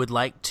you would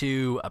like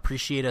to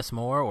appreciate us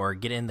more or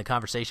get in the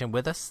conversation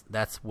with us,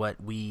 that's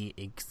what we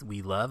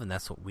love and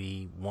that's what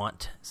we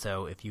want.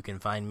 So if you can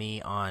find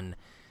me on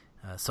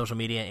social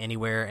media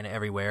anywhere and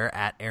everywhere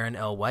at Aaron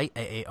L. White,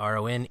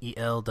 AARONELWHITE.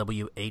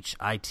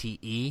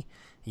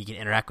 You can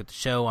interact with the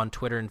show on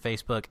Twitter and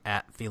Facebook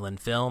at Feelin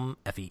Film,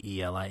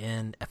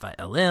 FEELIN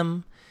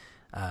FILM.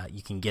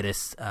 You can get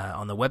us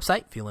on the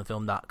website,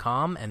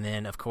 feelinfilm.com. And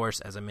then, of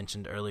course, as I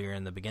mentioned earlier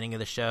in the beginning of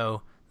the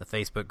show, the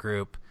Facebook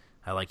group.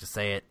 I like to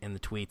say it in the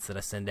tweets that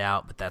I send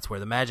out, but that's where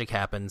the magic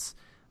happens.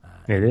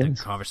 The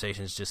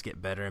conversations just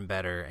get better and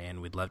better,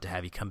 and we'd love to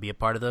have you come be a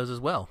part of those as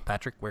well.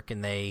 Patrick, where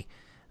can they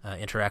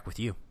interact with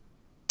you?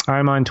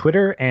 I'm on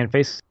Twitter and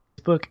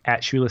Facebook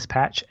at Shoeless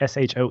Patch,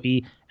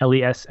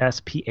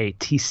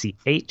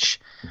 ShoelessPatch.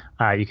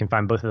 You can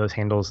find both of those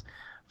handles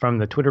from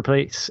the Twitter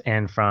place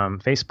and from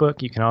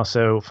Facebook. You can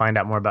also find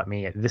out more about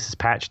me at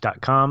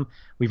thisispatch.com.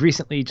 We've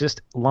recently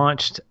just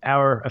launched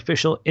our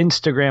official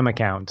Instagram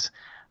account.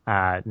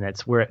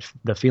 We're at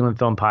the Feelin'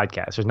 Film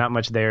Podcast. There's not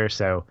much there,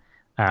 so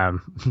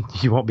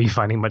you won't be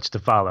finding much to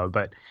follow.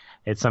 But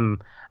it's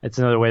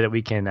another way that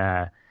we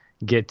can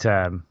get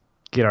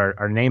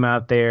our name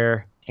out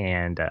there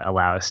and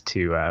allow us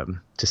to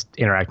just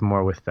interact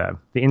more with the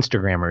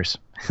Instagrammers.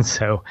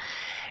 So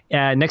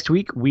next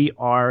week we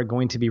are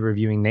going to be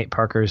reviewing Nate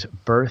Parker's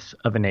Birth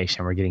of a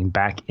Nation. We're getting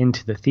back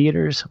into the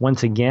theaters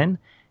once again,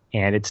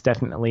 and it's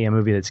definitely a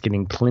movie that's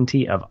getting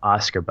plenty of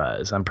Oscar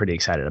buzz. I'm pretty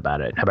excited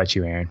about it. How about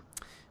you, Aaron?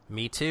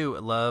 Me too. I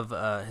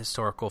love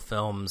historical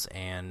films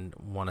and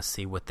want to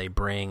see what they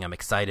bring. I'm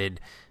excited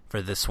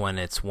for this one.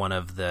 It's one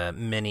of the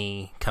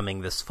many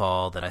coming this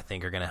fall that I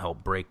think are going to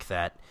help break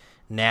that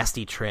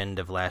nasty trend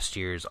of last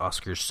year's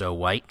Oscars So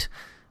White.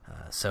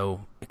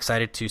 So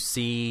excited to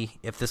see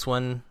if this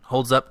one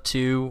holds up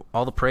to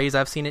all the praise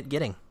I've seen it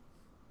getting.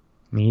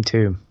 Me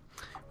too.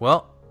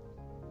 Well,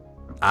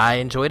 I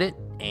enjoyed it,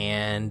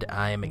 and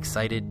I am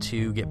excited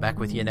to get back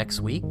with you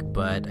next week.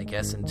 But I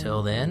guess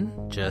until then,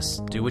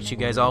 just do what you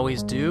guys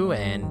always do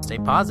and stay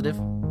positive.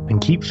 And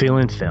keep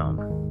feeling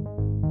film.